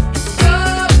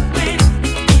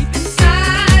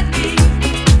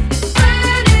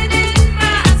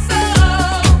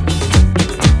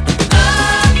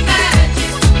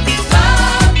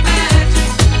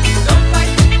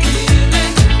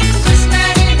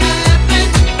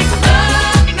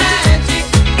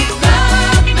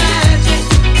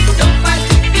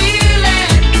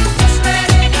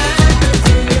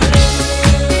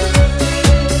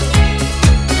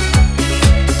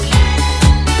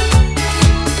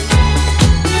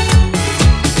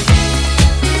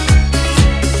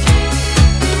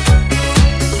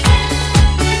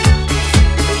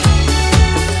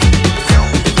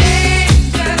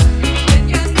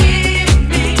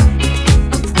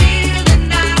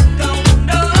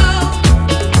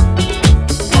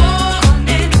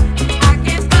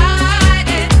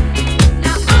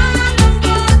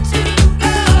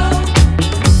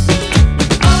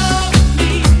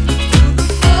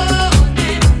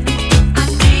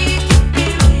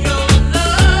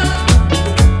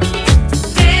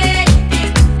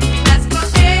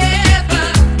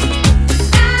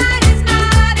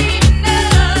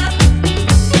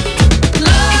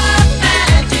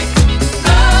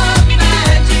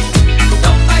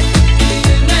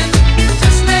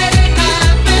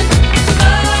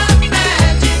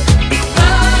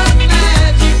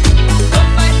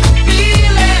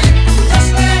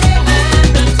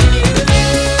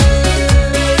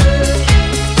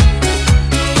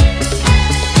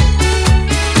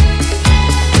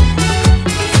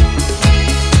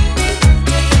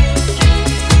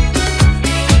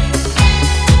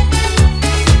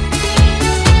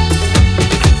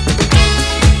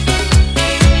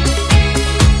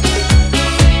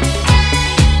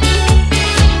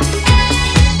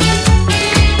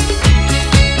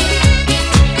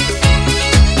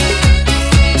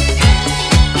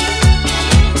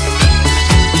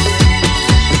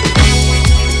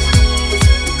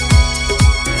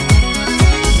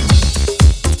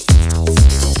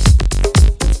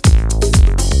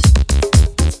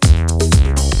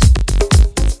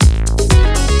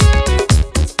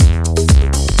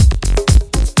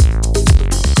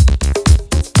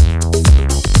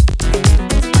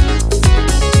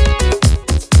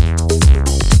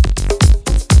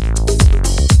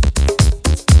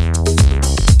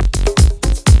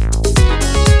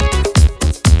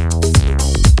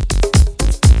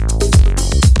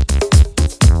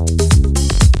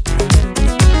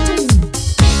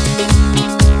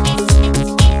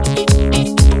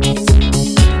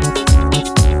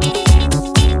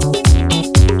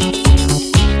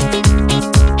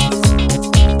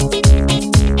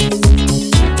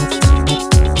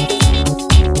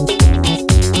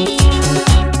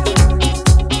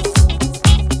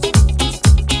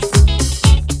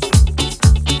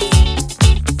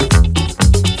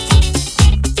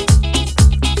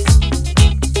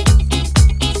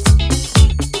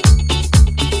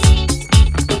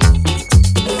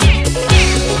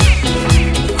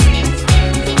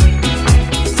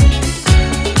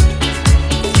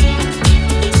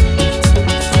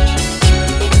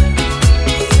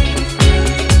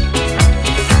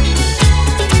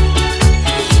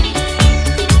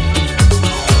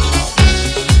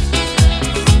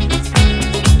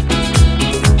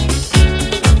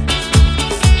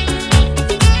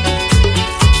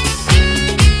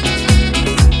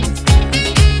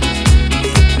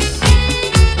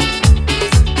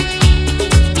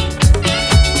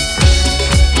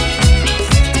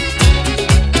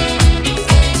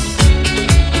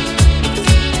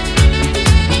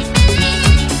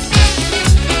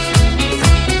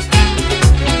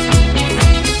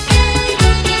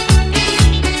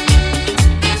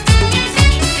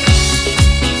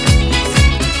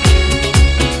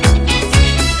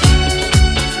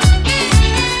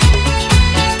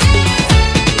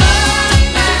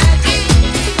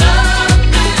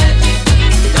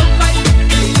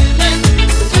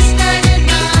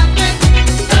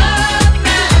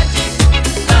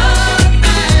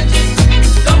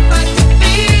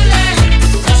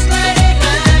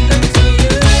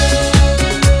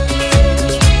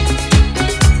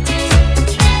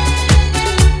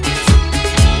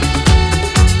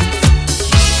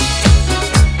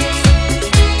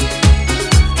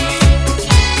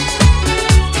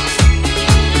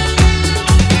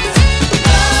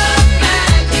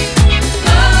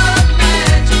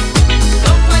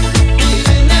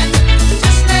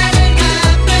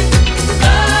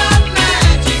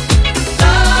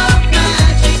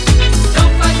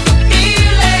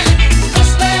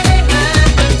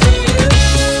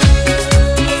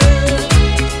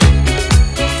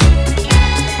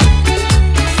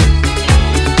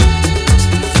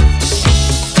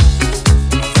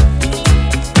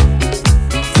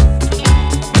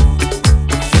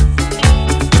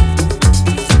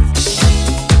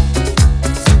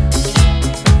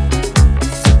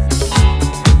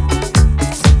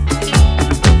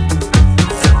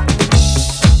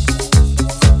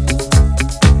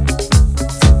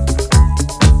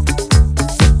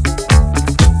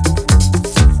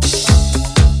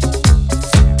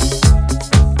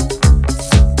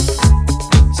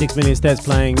 6 Million Steps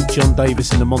playing John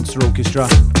Davis and the Monster Orchestra.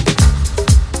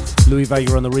 Louis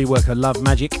Vega on the rework of Love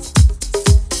Magic.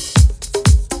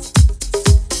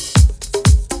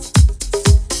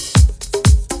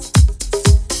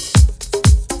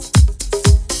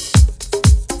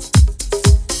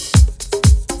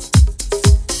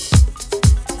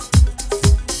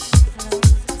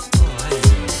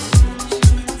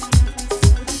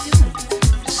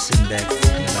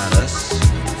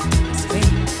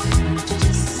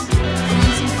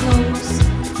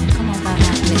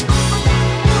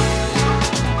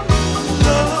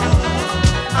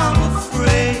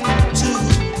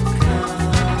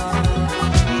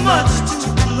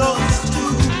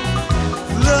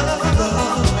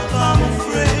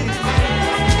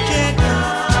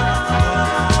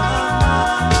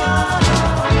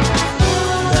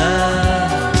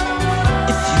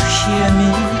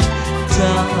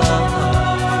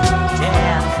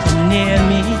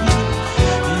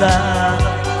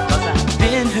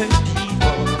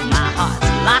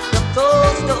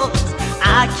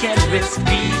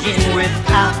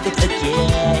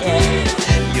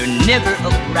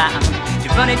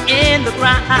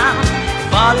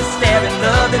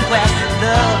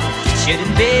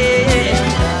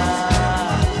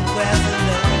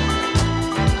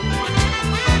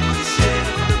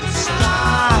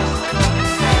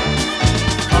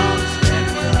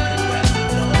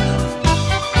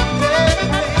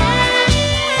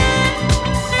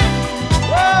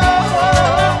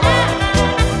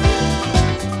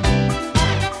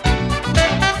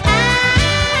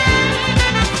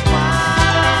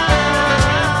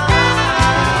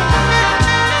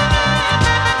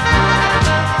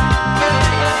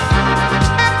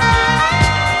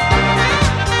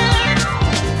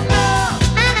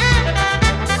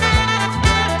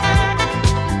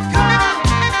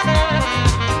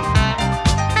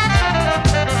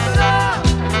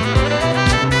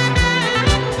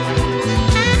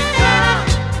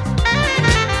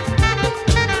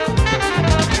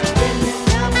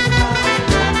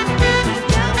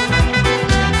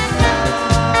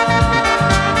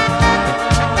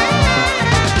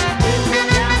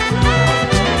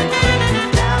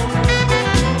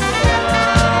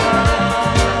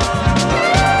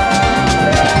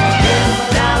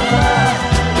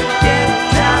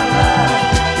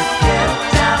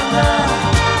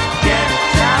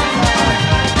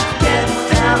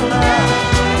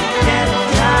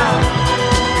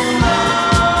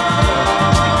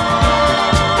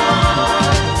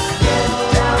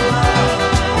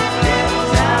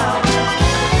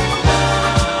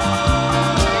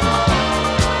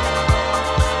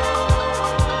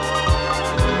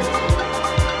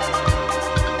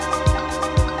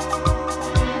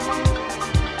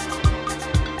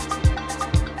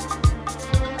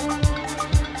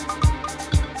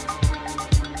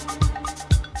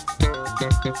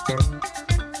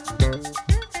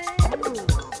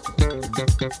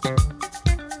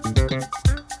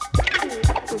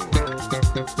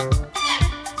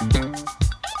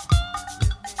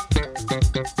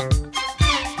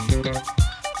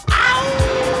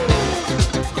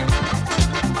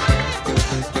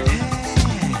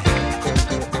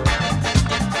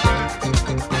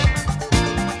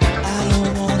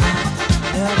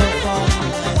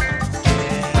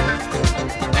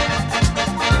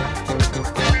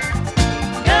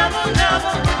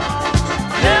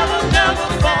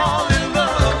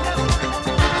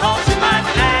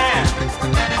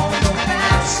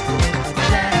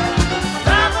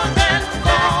 Rather than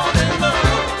fall in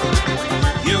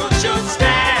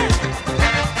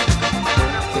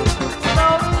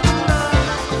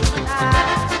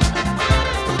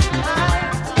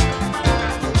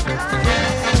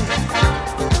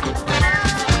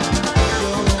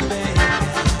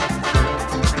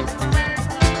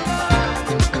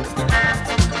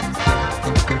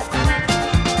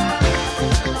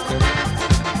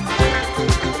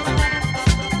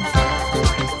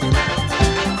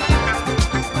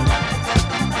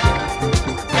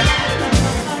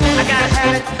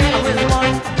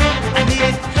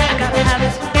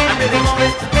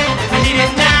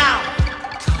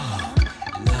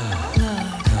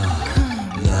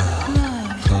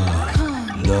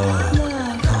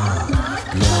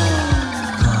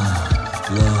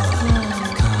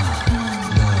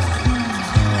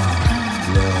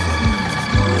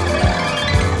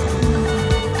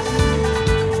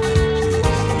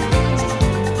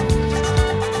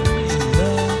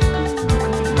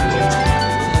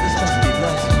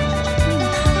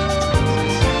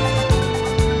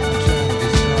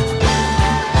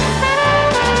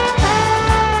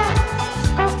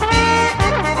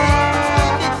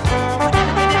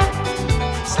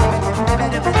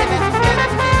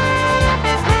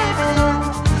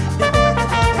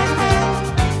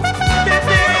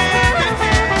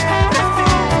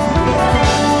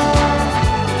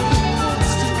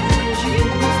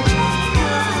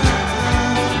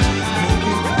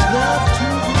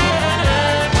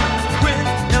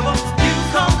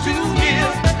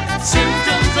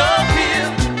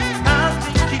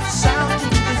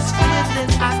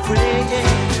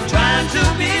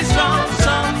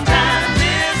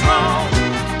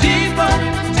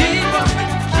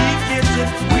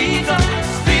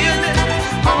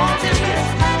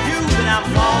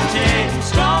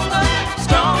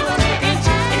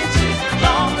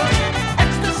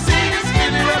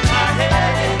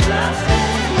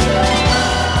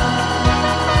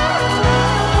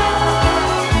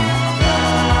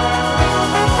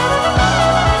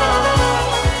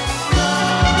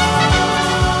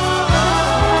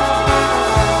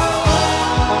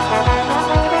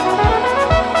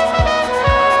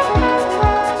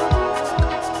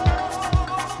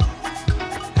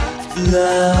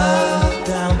love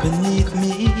down beneath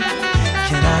me.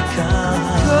 Can I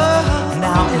come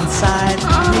now inside?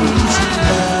 Please,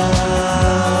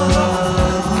 love,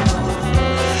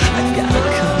 I gotta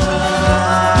come.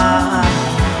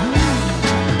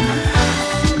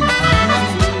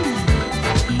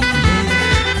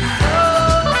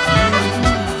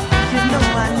 You know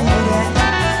I need it.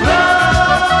 Love,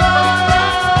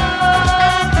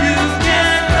 you can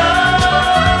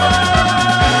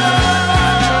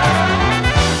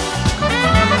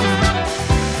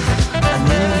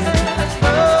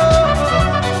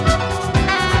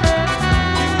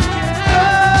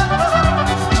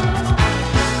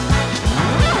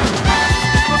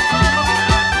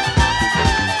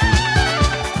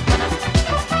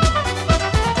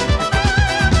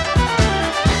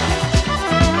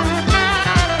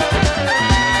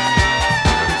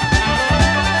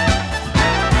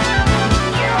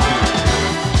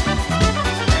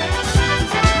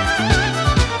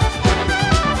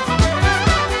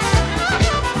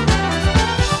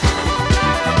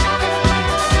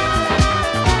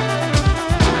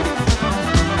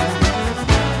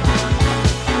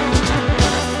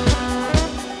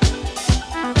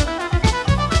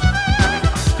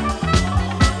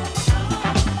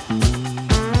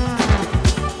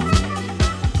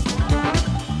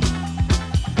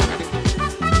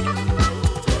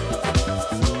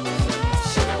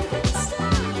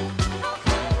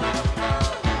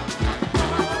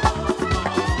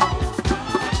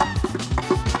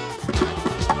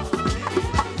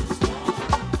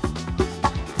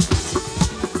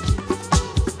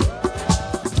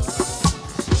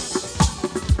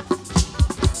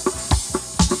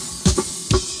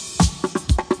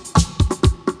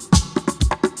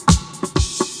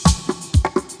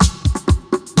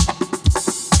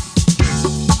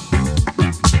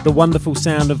The wonderful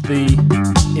sound of the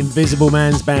Invisible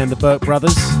Man's band, the Burke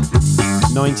Brothers,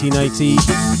 1980.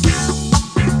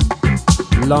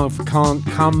 Love can't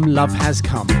come, love has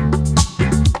come.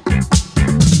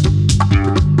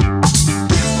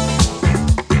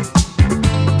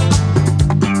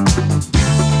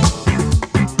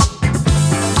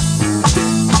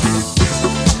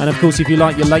 And of course, if you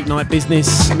like your late night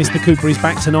business, Mr. Cooper is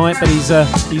back tonight, but he's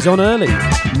on early,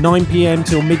 9 p.m.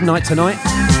 till midnight tonight.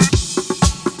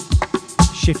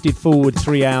 Shifted forward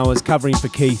 3 hours, covering for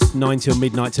Keith, 9 till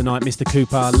midnight tonight. Mr.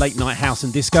 Cooper, late night house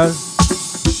and disco.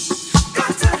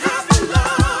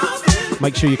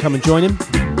 Make sure you come and join him.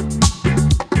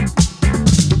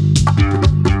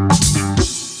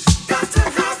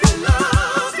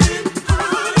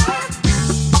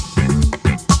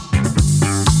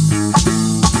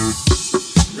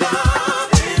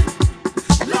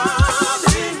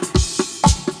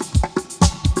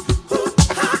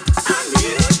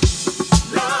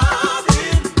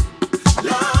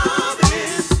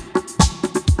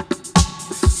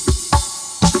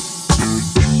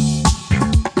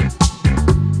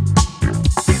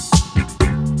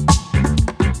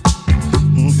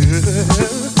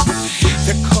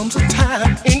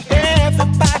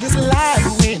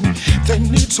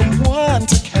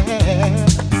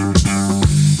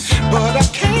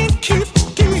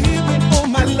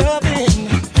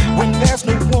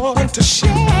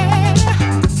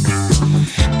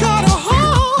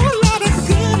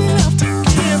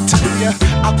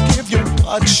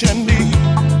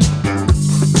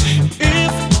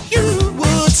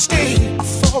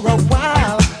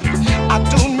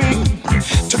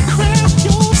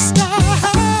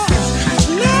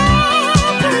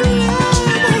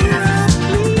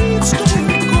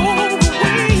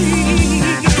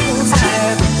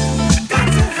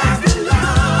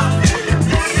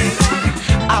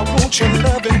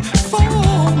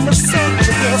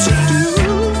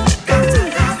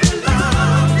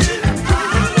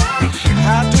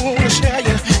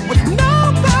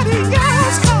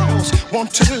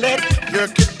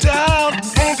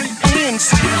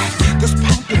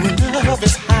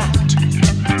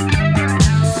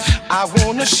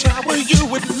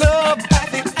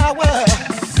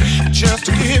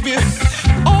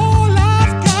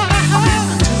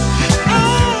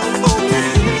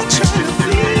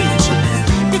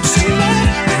 It's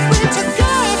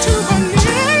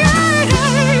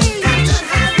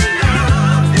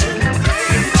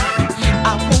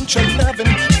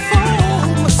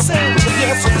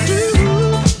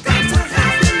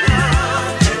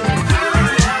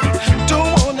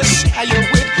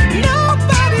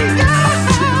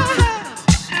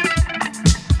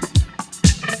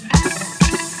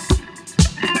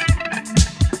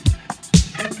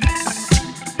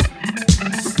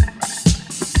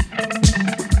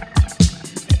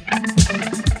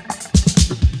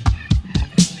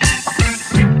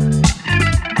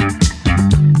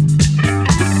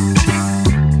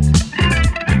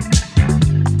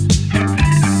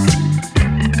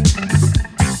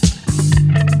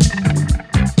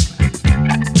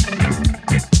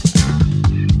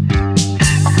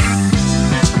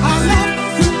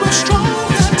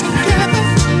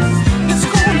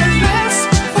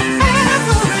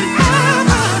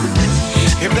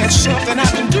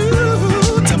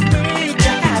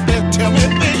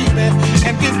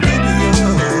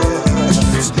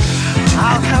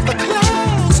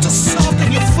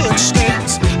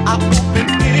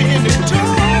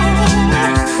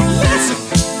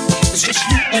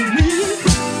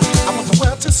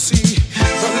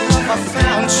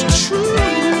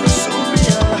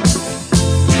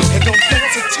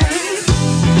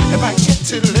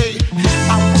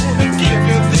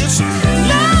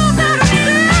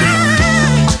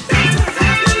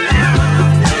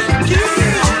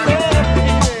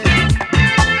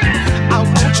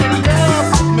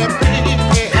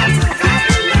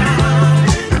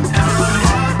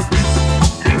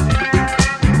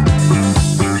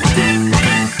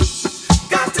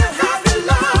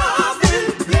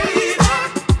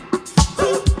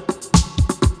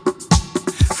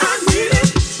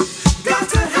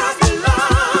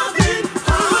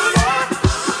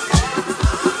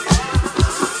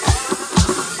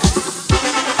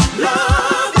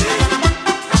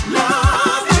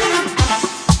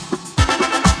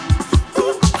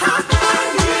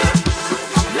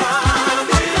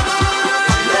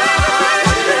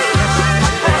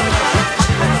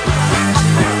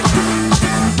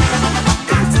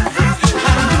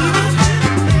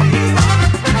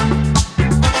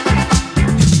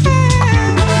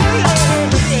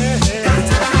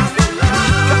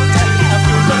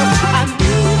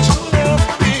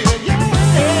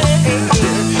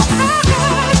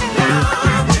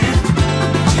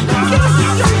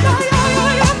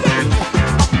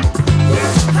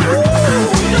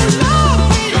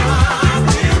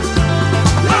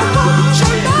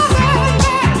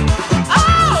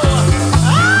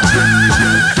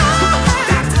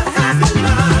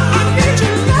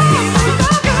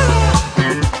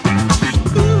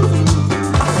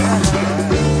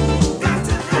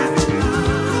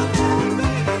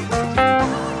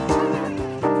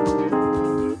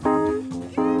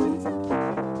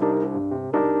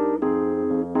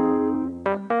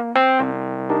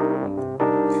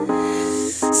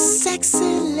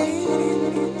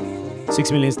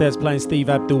 6 Million Steps playing Steve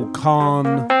Abdul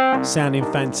Khan, sounding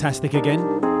fantastic again.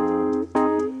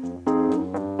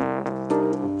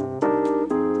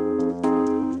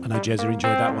 I know Jezza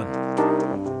enjoyed that one.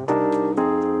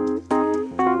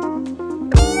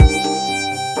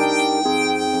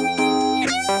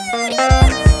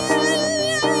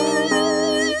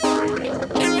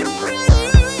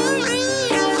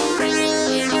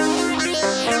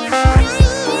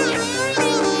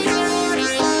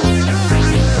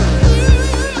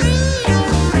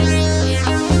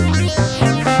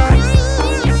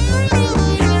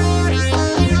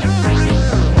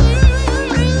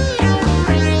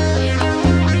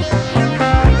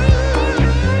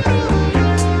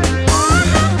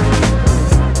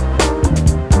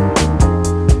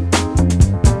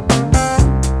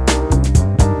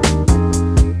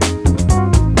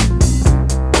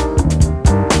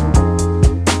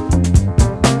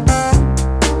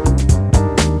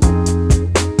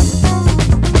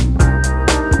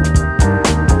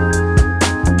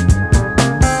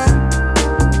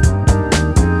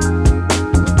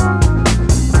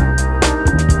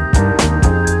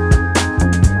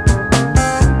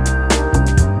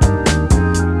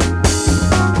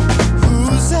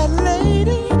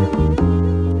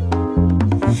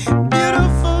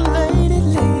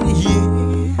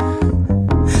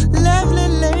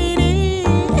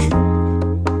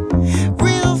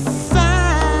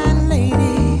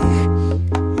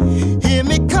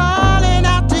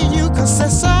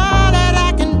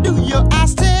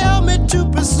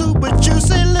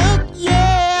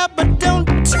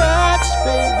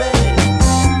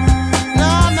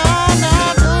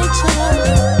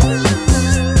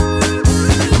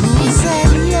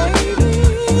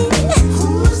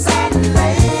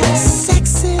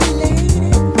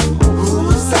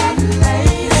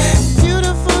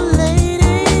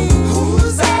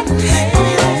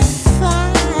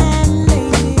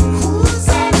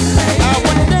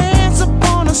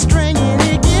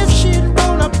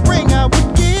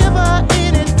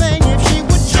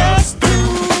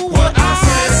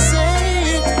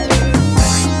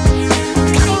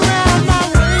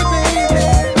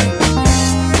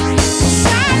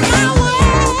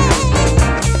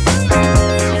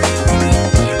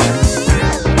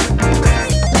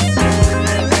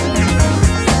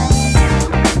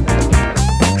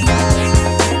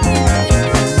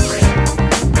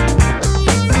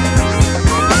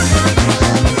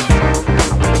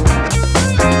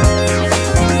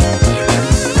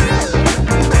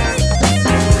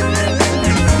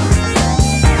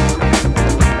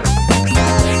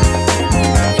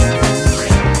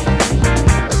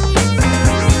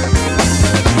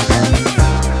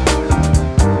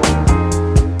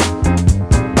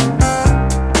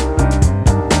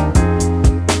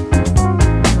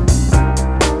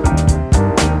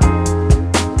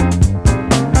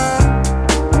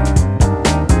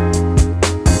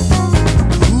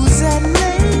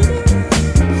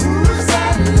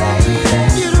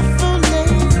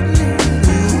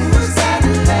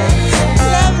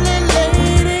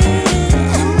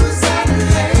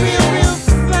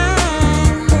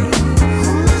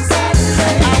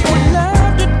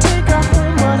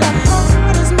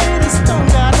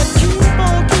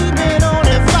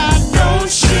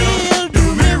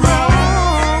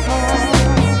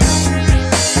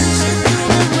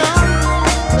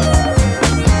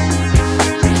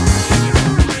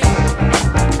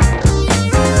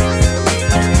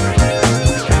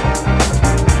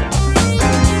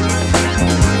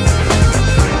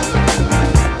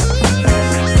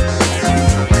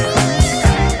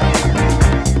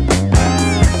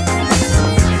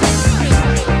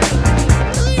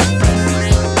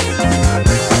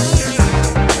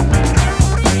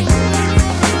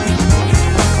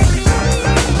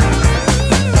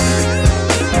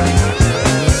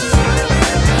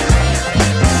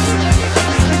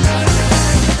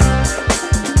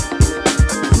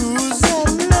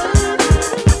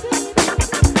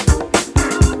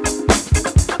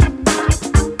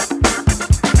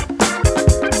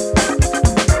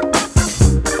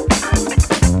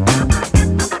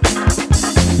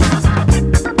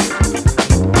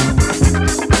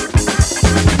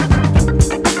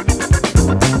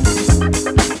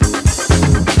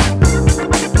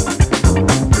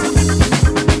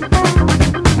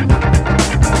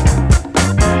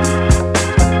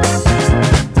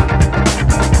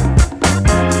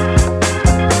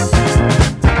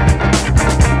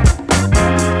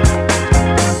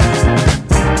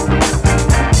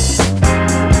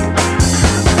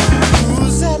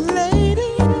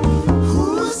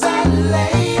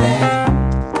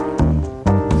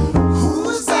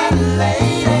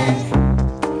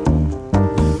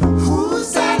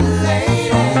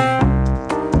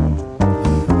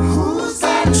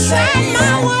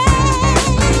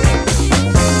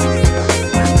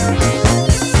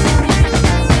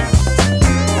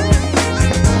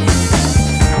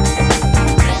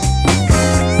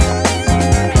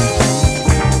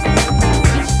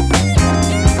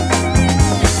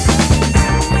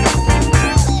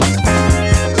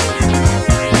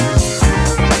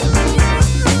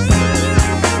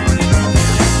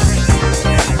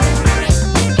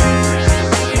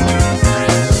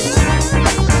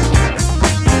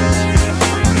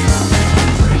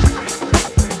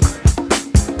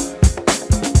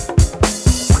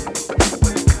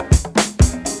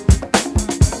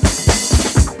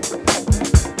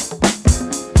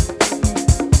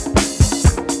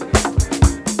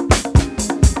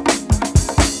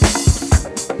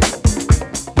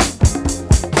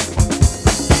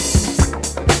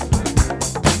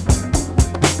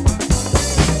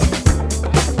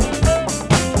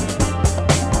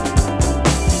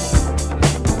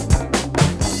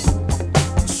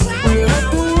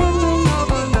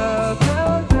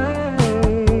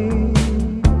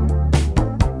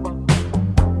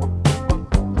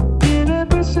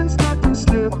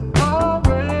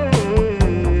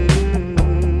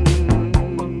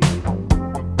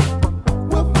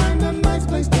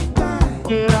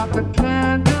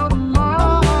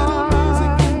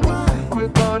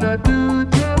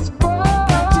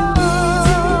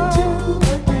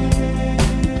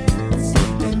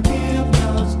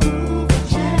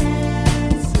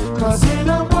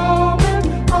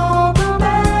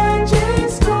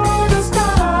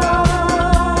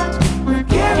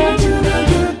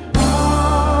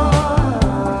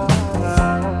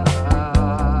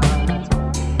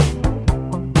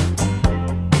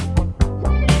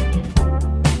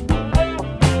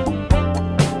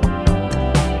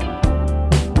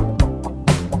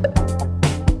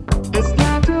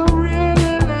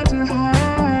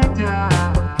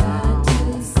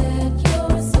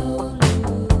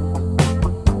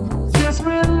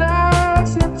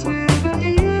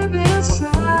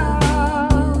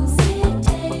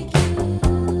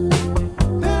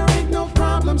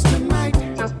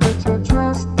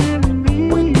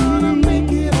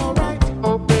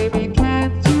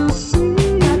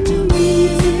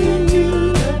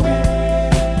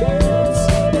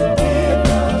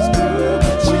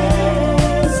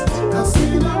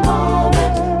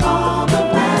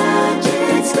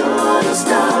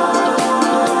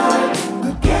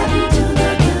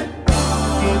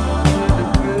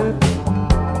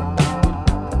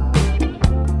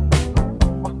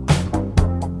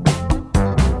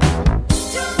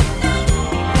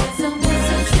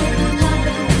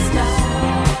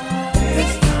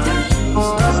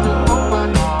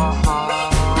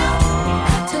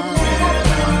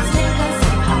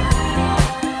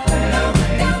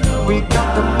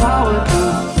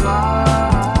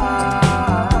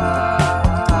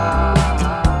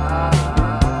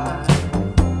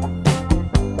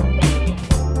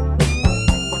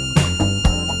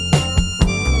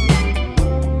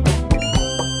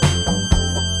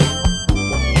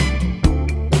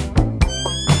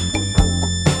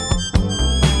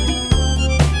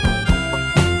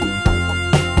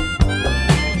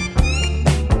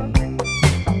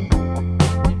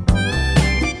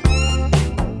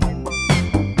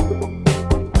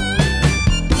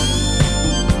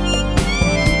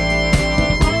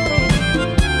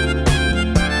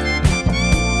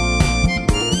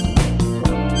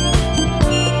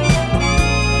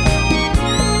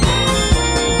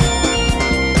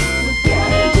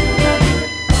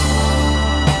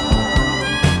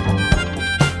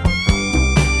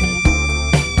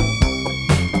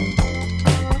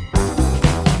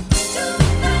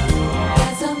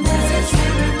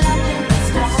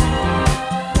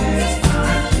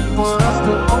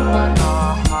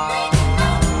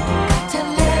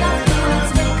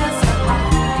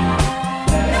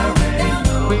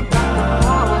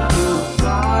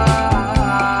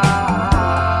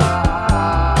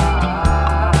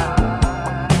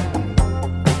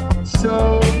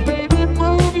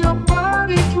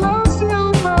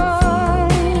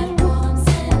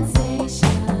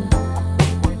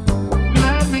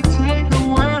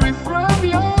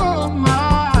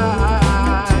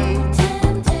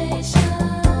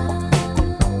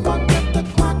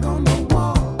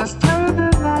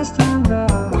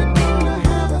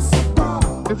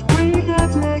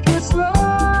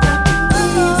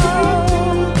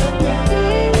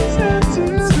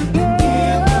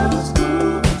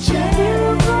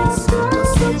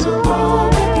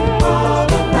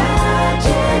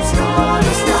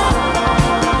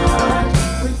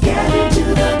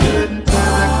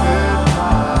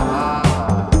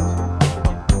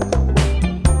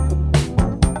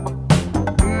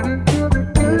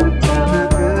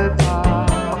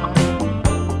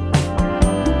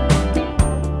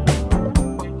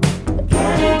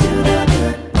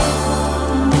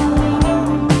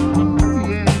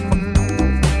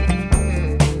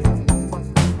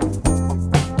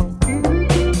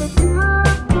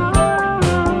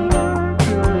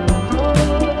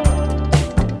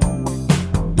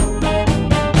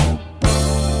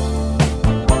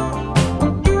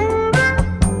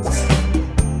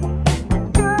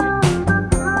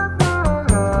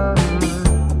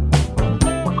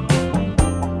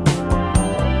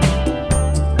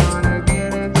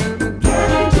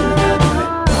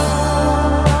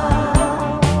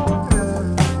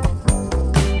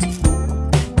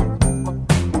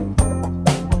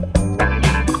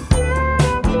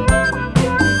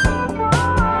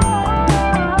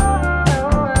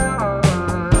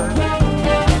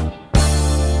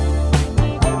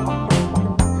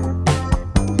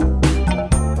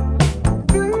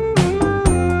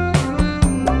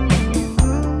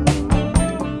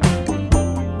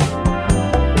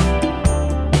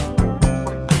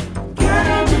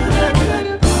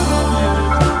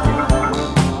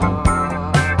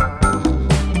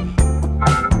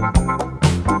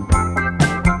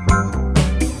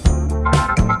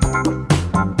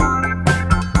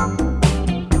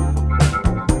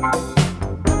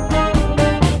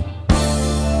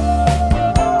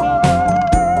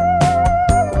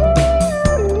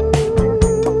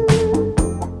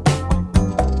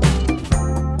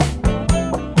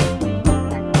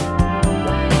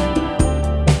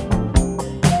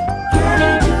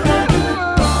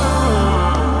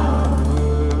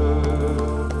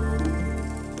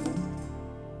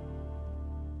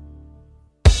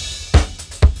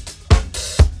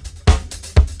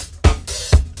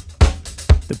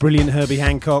 brilliant Herbie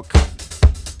Hancock.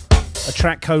 A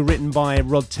track co-written by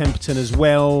Rod Temperton as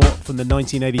well from the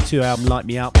 1982 album Light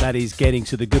Me Up. That is Getting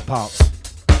to the Good Parts.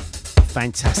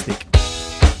 Fantastic.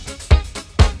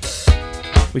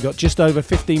 We got just over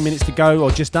 15 minutes to go,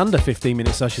 or just under 15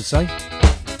 minutes I should say.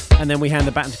 And then we hand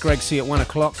the baton to Greg C at 1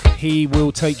 o'clock. He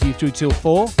will take you through till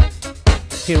 4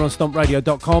 here on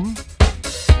stompradio.com.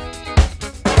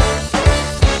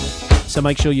 So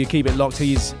make sure you keep it locked.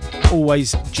 He's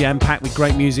always jam-packed with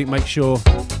great music. Make sure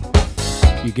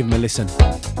you give him a listen.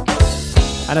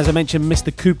 And as I mentioned,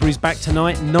 Mr. Cooper is back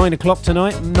tonight, 9 o'clock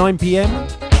tonight, 9 p.m,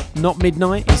 not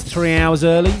midnight. It's 3 hours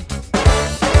early.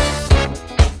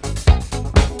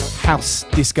 House,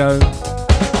 disco,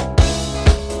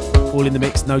 all in the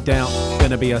mix, no doubt.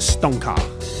 Gonna be a stonker.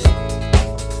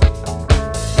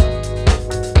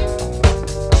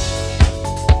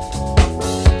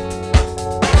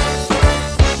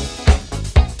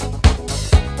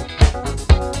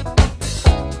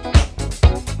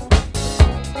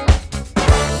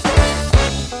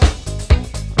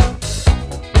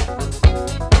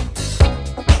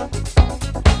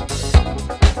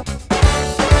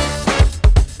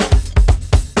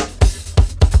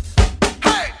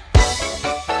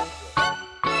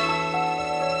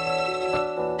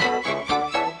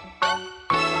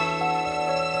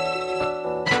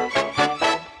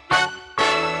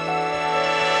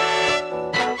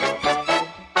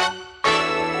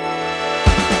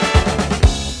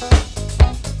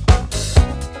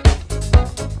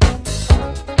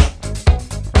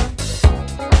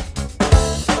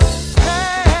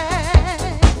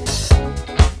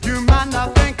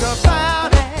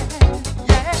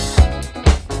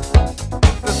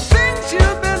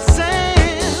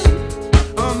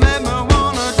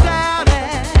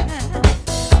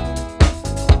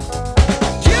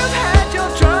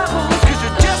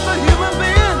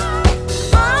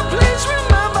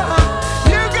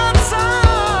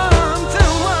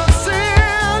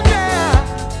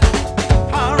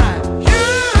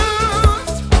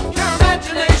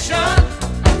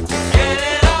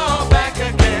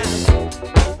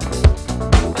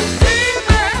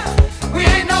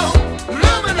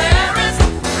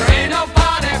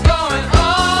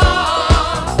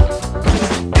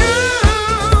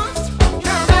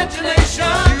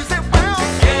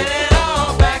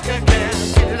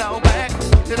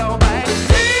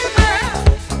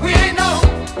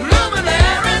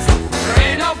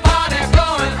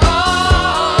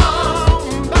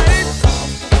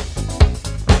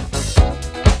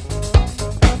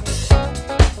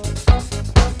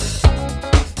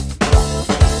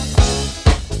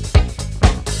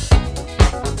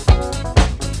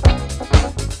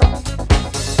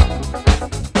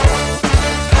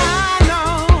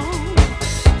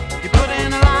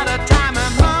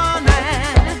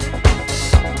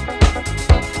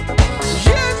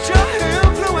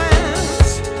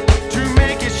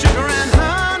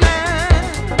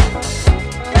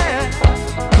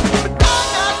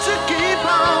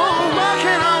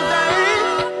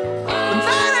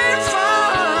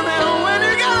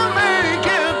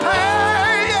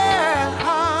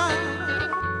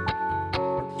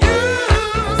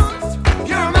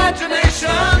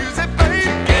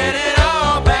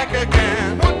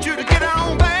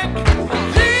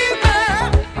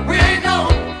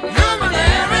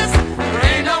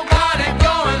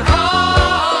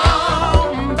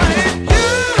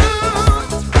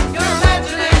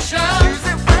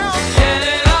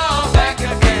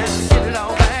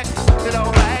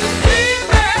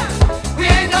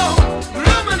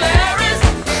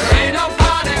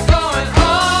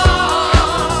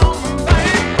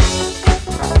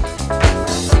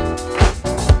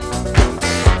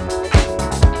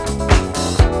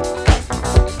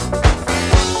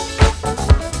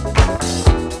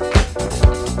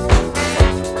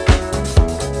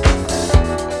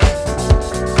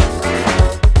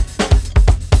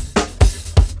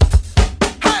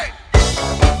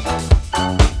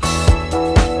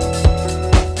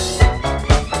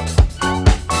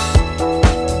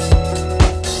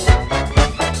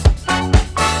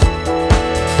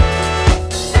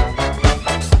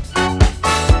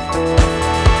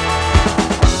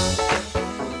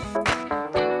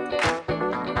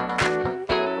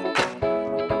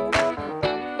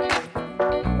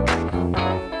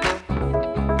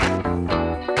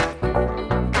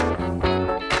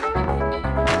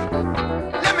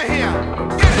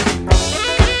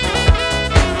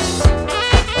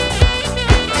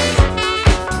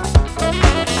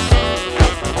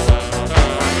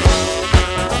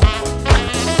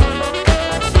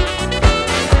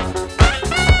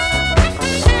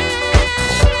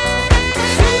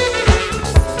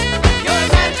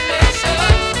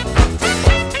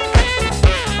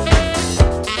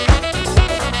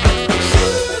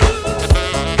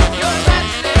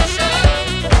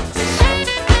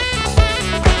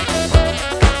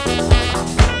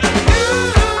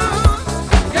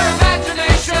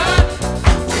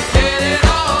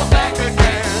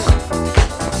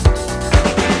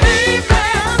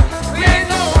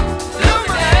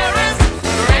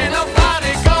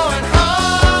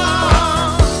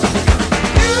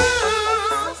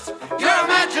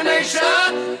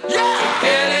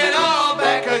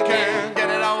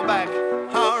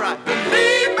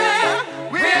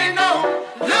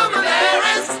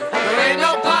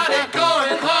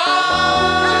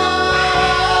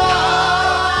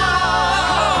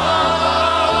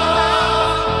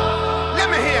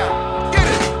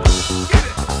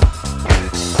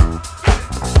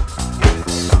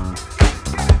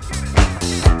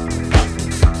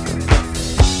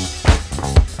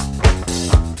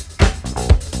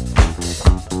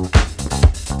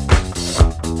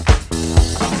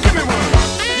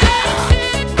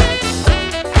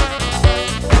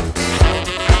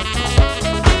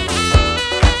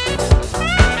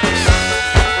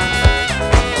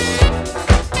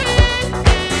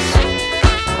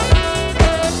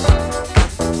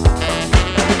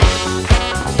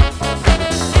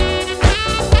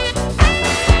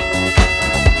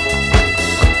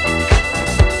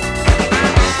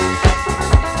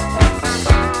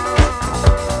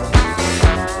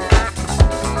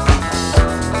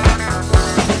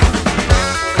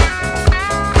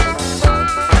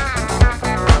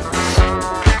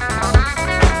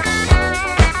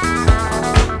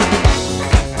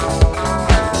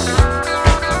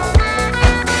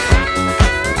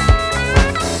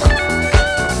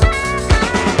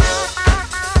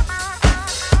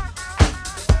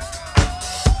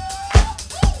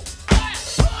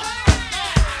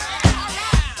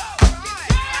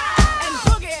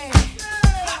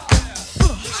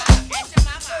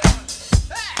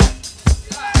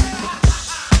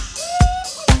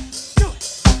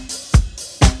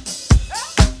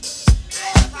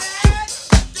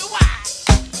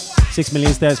 6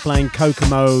 Million Steps playing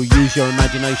Kokomo, Use Your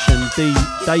Imagination.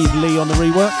 Dave Lee on the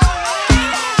rework.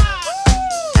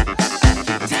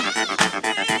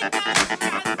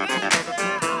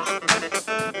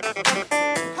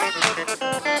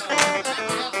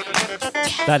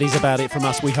 That is about it from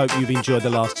us. We hope you've enjoyed the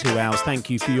last 2 hours. Thank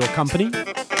you for your company,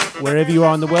 wherever you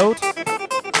are in the world.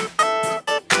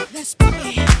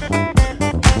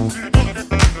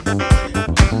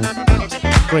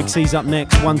 Greg C's up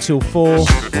next, 1 till 4.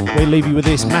 We'll leave you with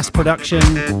this mass production,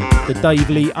 the Dave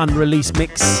Lee unreleased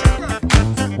mix.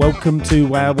 Welcome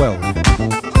to our world.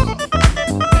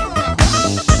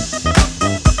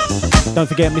 Don't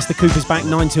forget, Mr. Cooper's back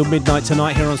 9 till midnight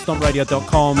tonight here on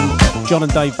stompradio.com. John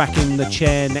and Dave back in the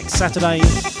chair next Saturday.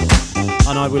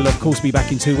 And I will, of course, be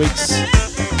back in 2 weeks.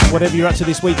 Whatever you're up to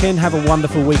this weekend, have a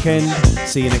wonderful weekend.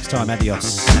 See you next time.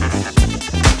 Adios.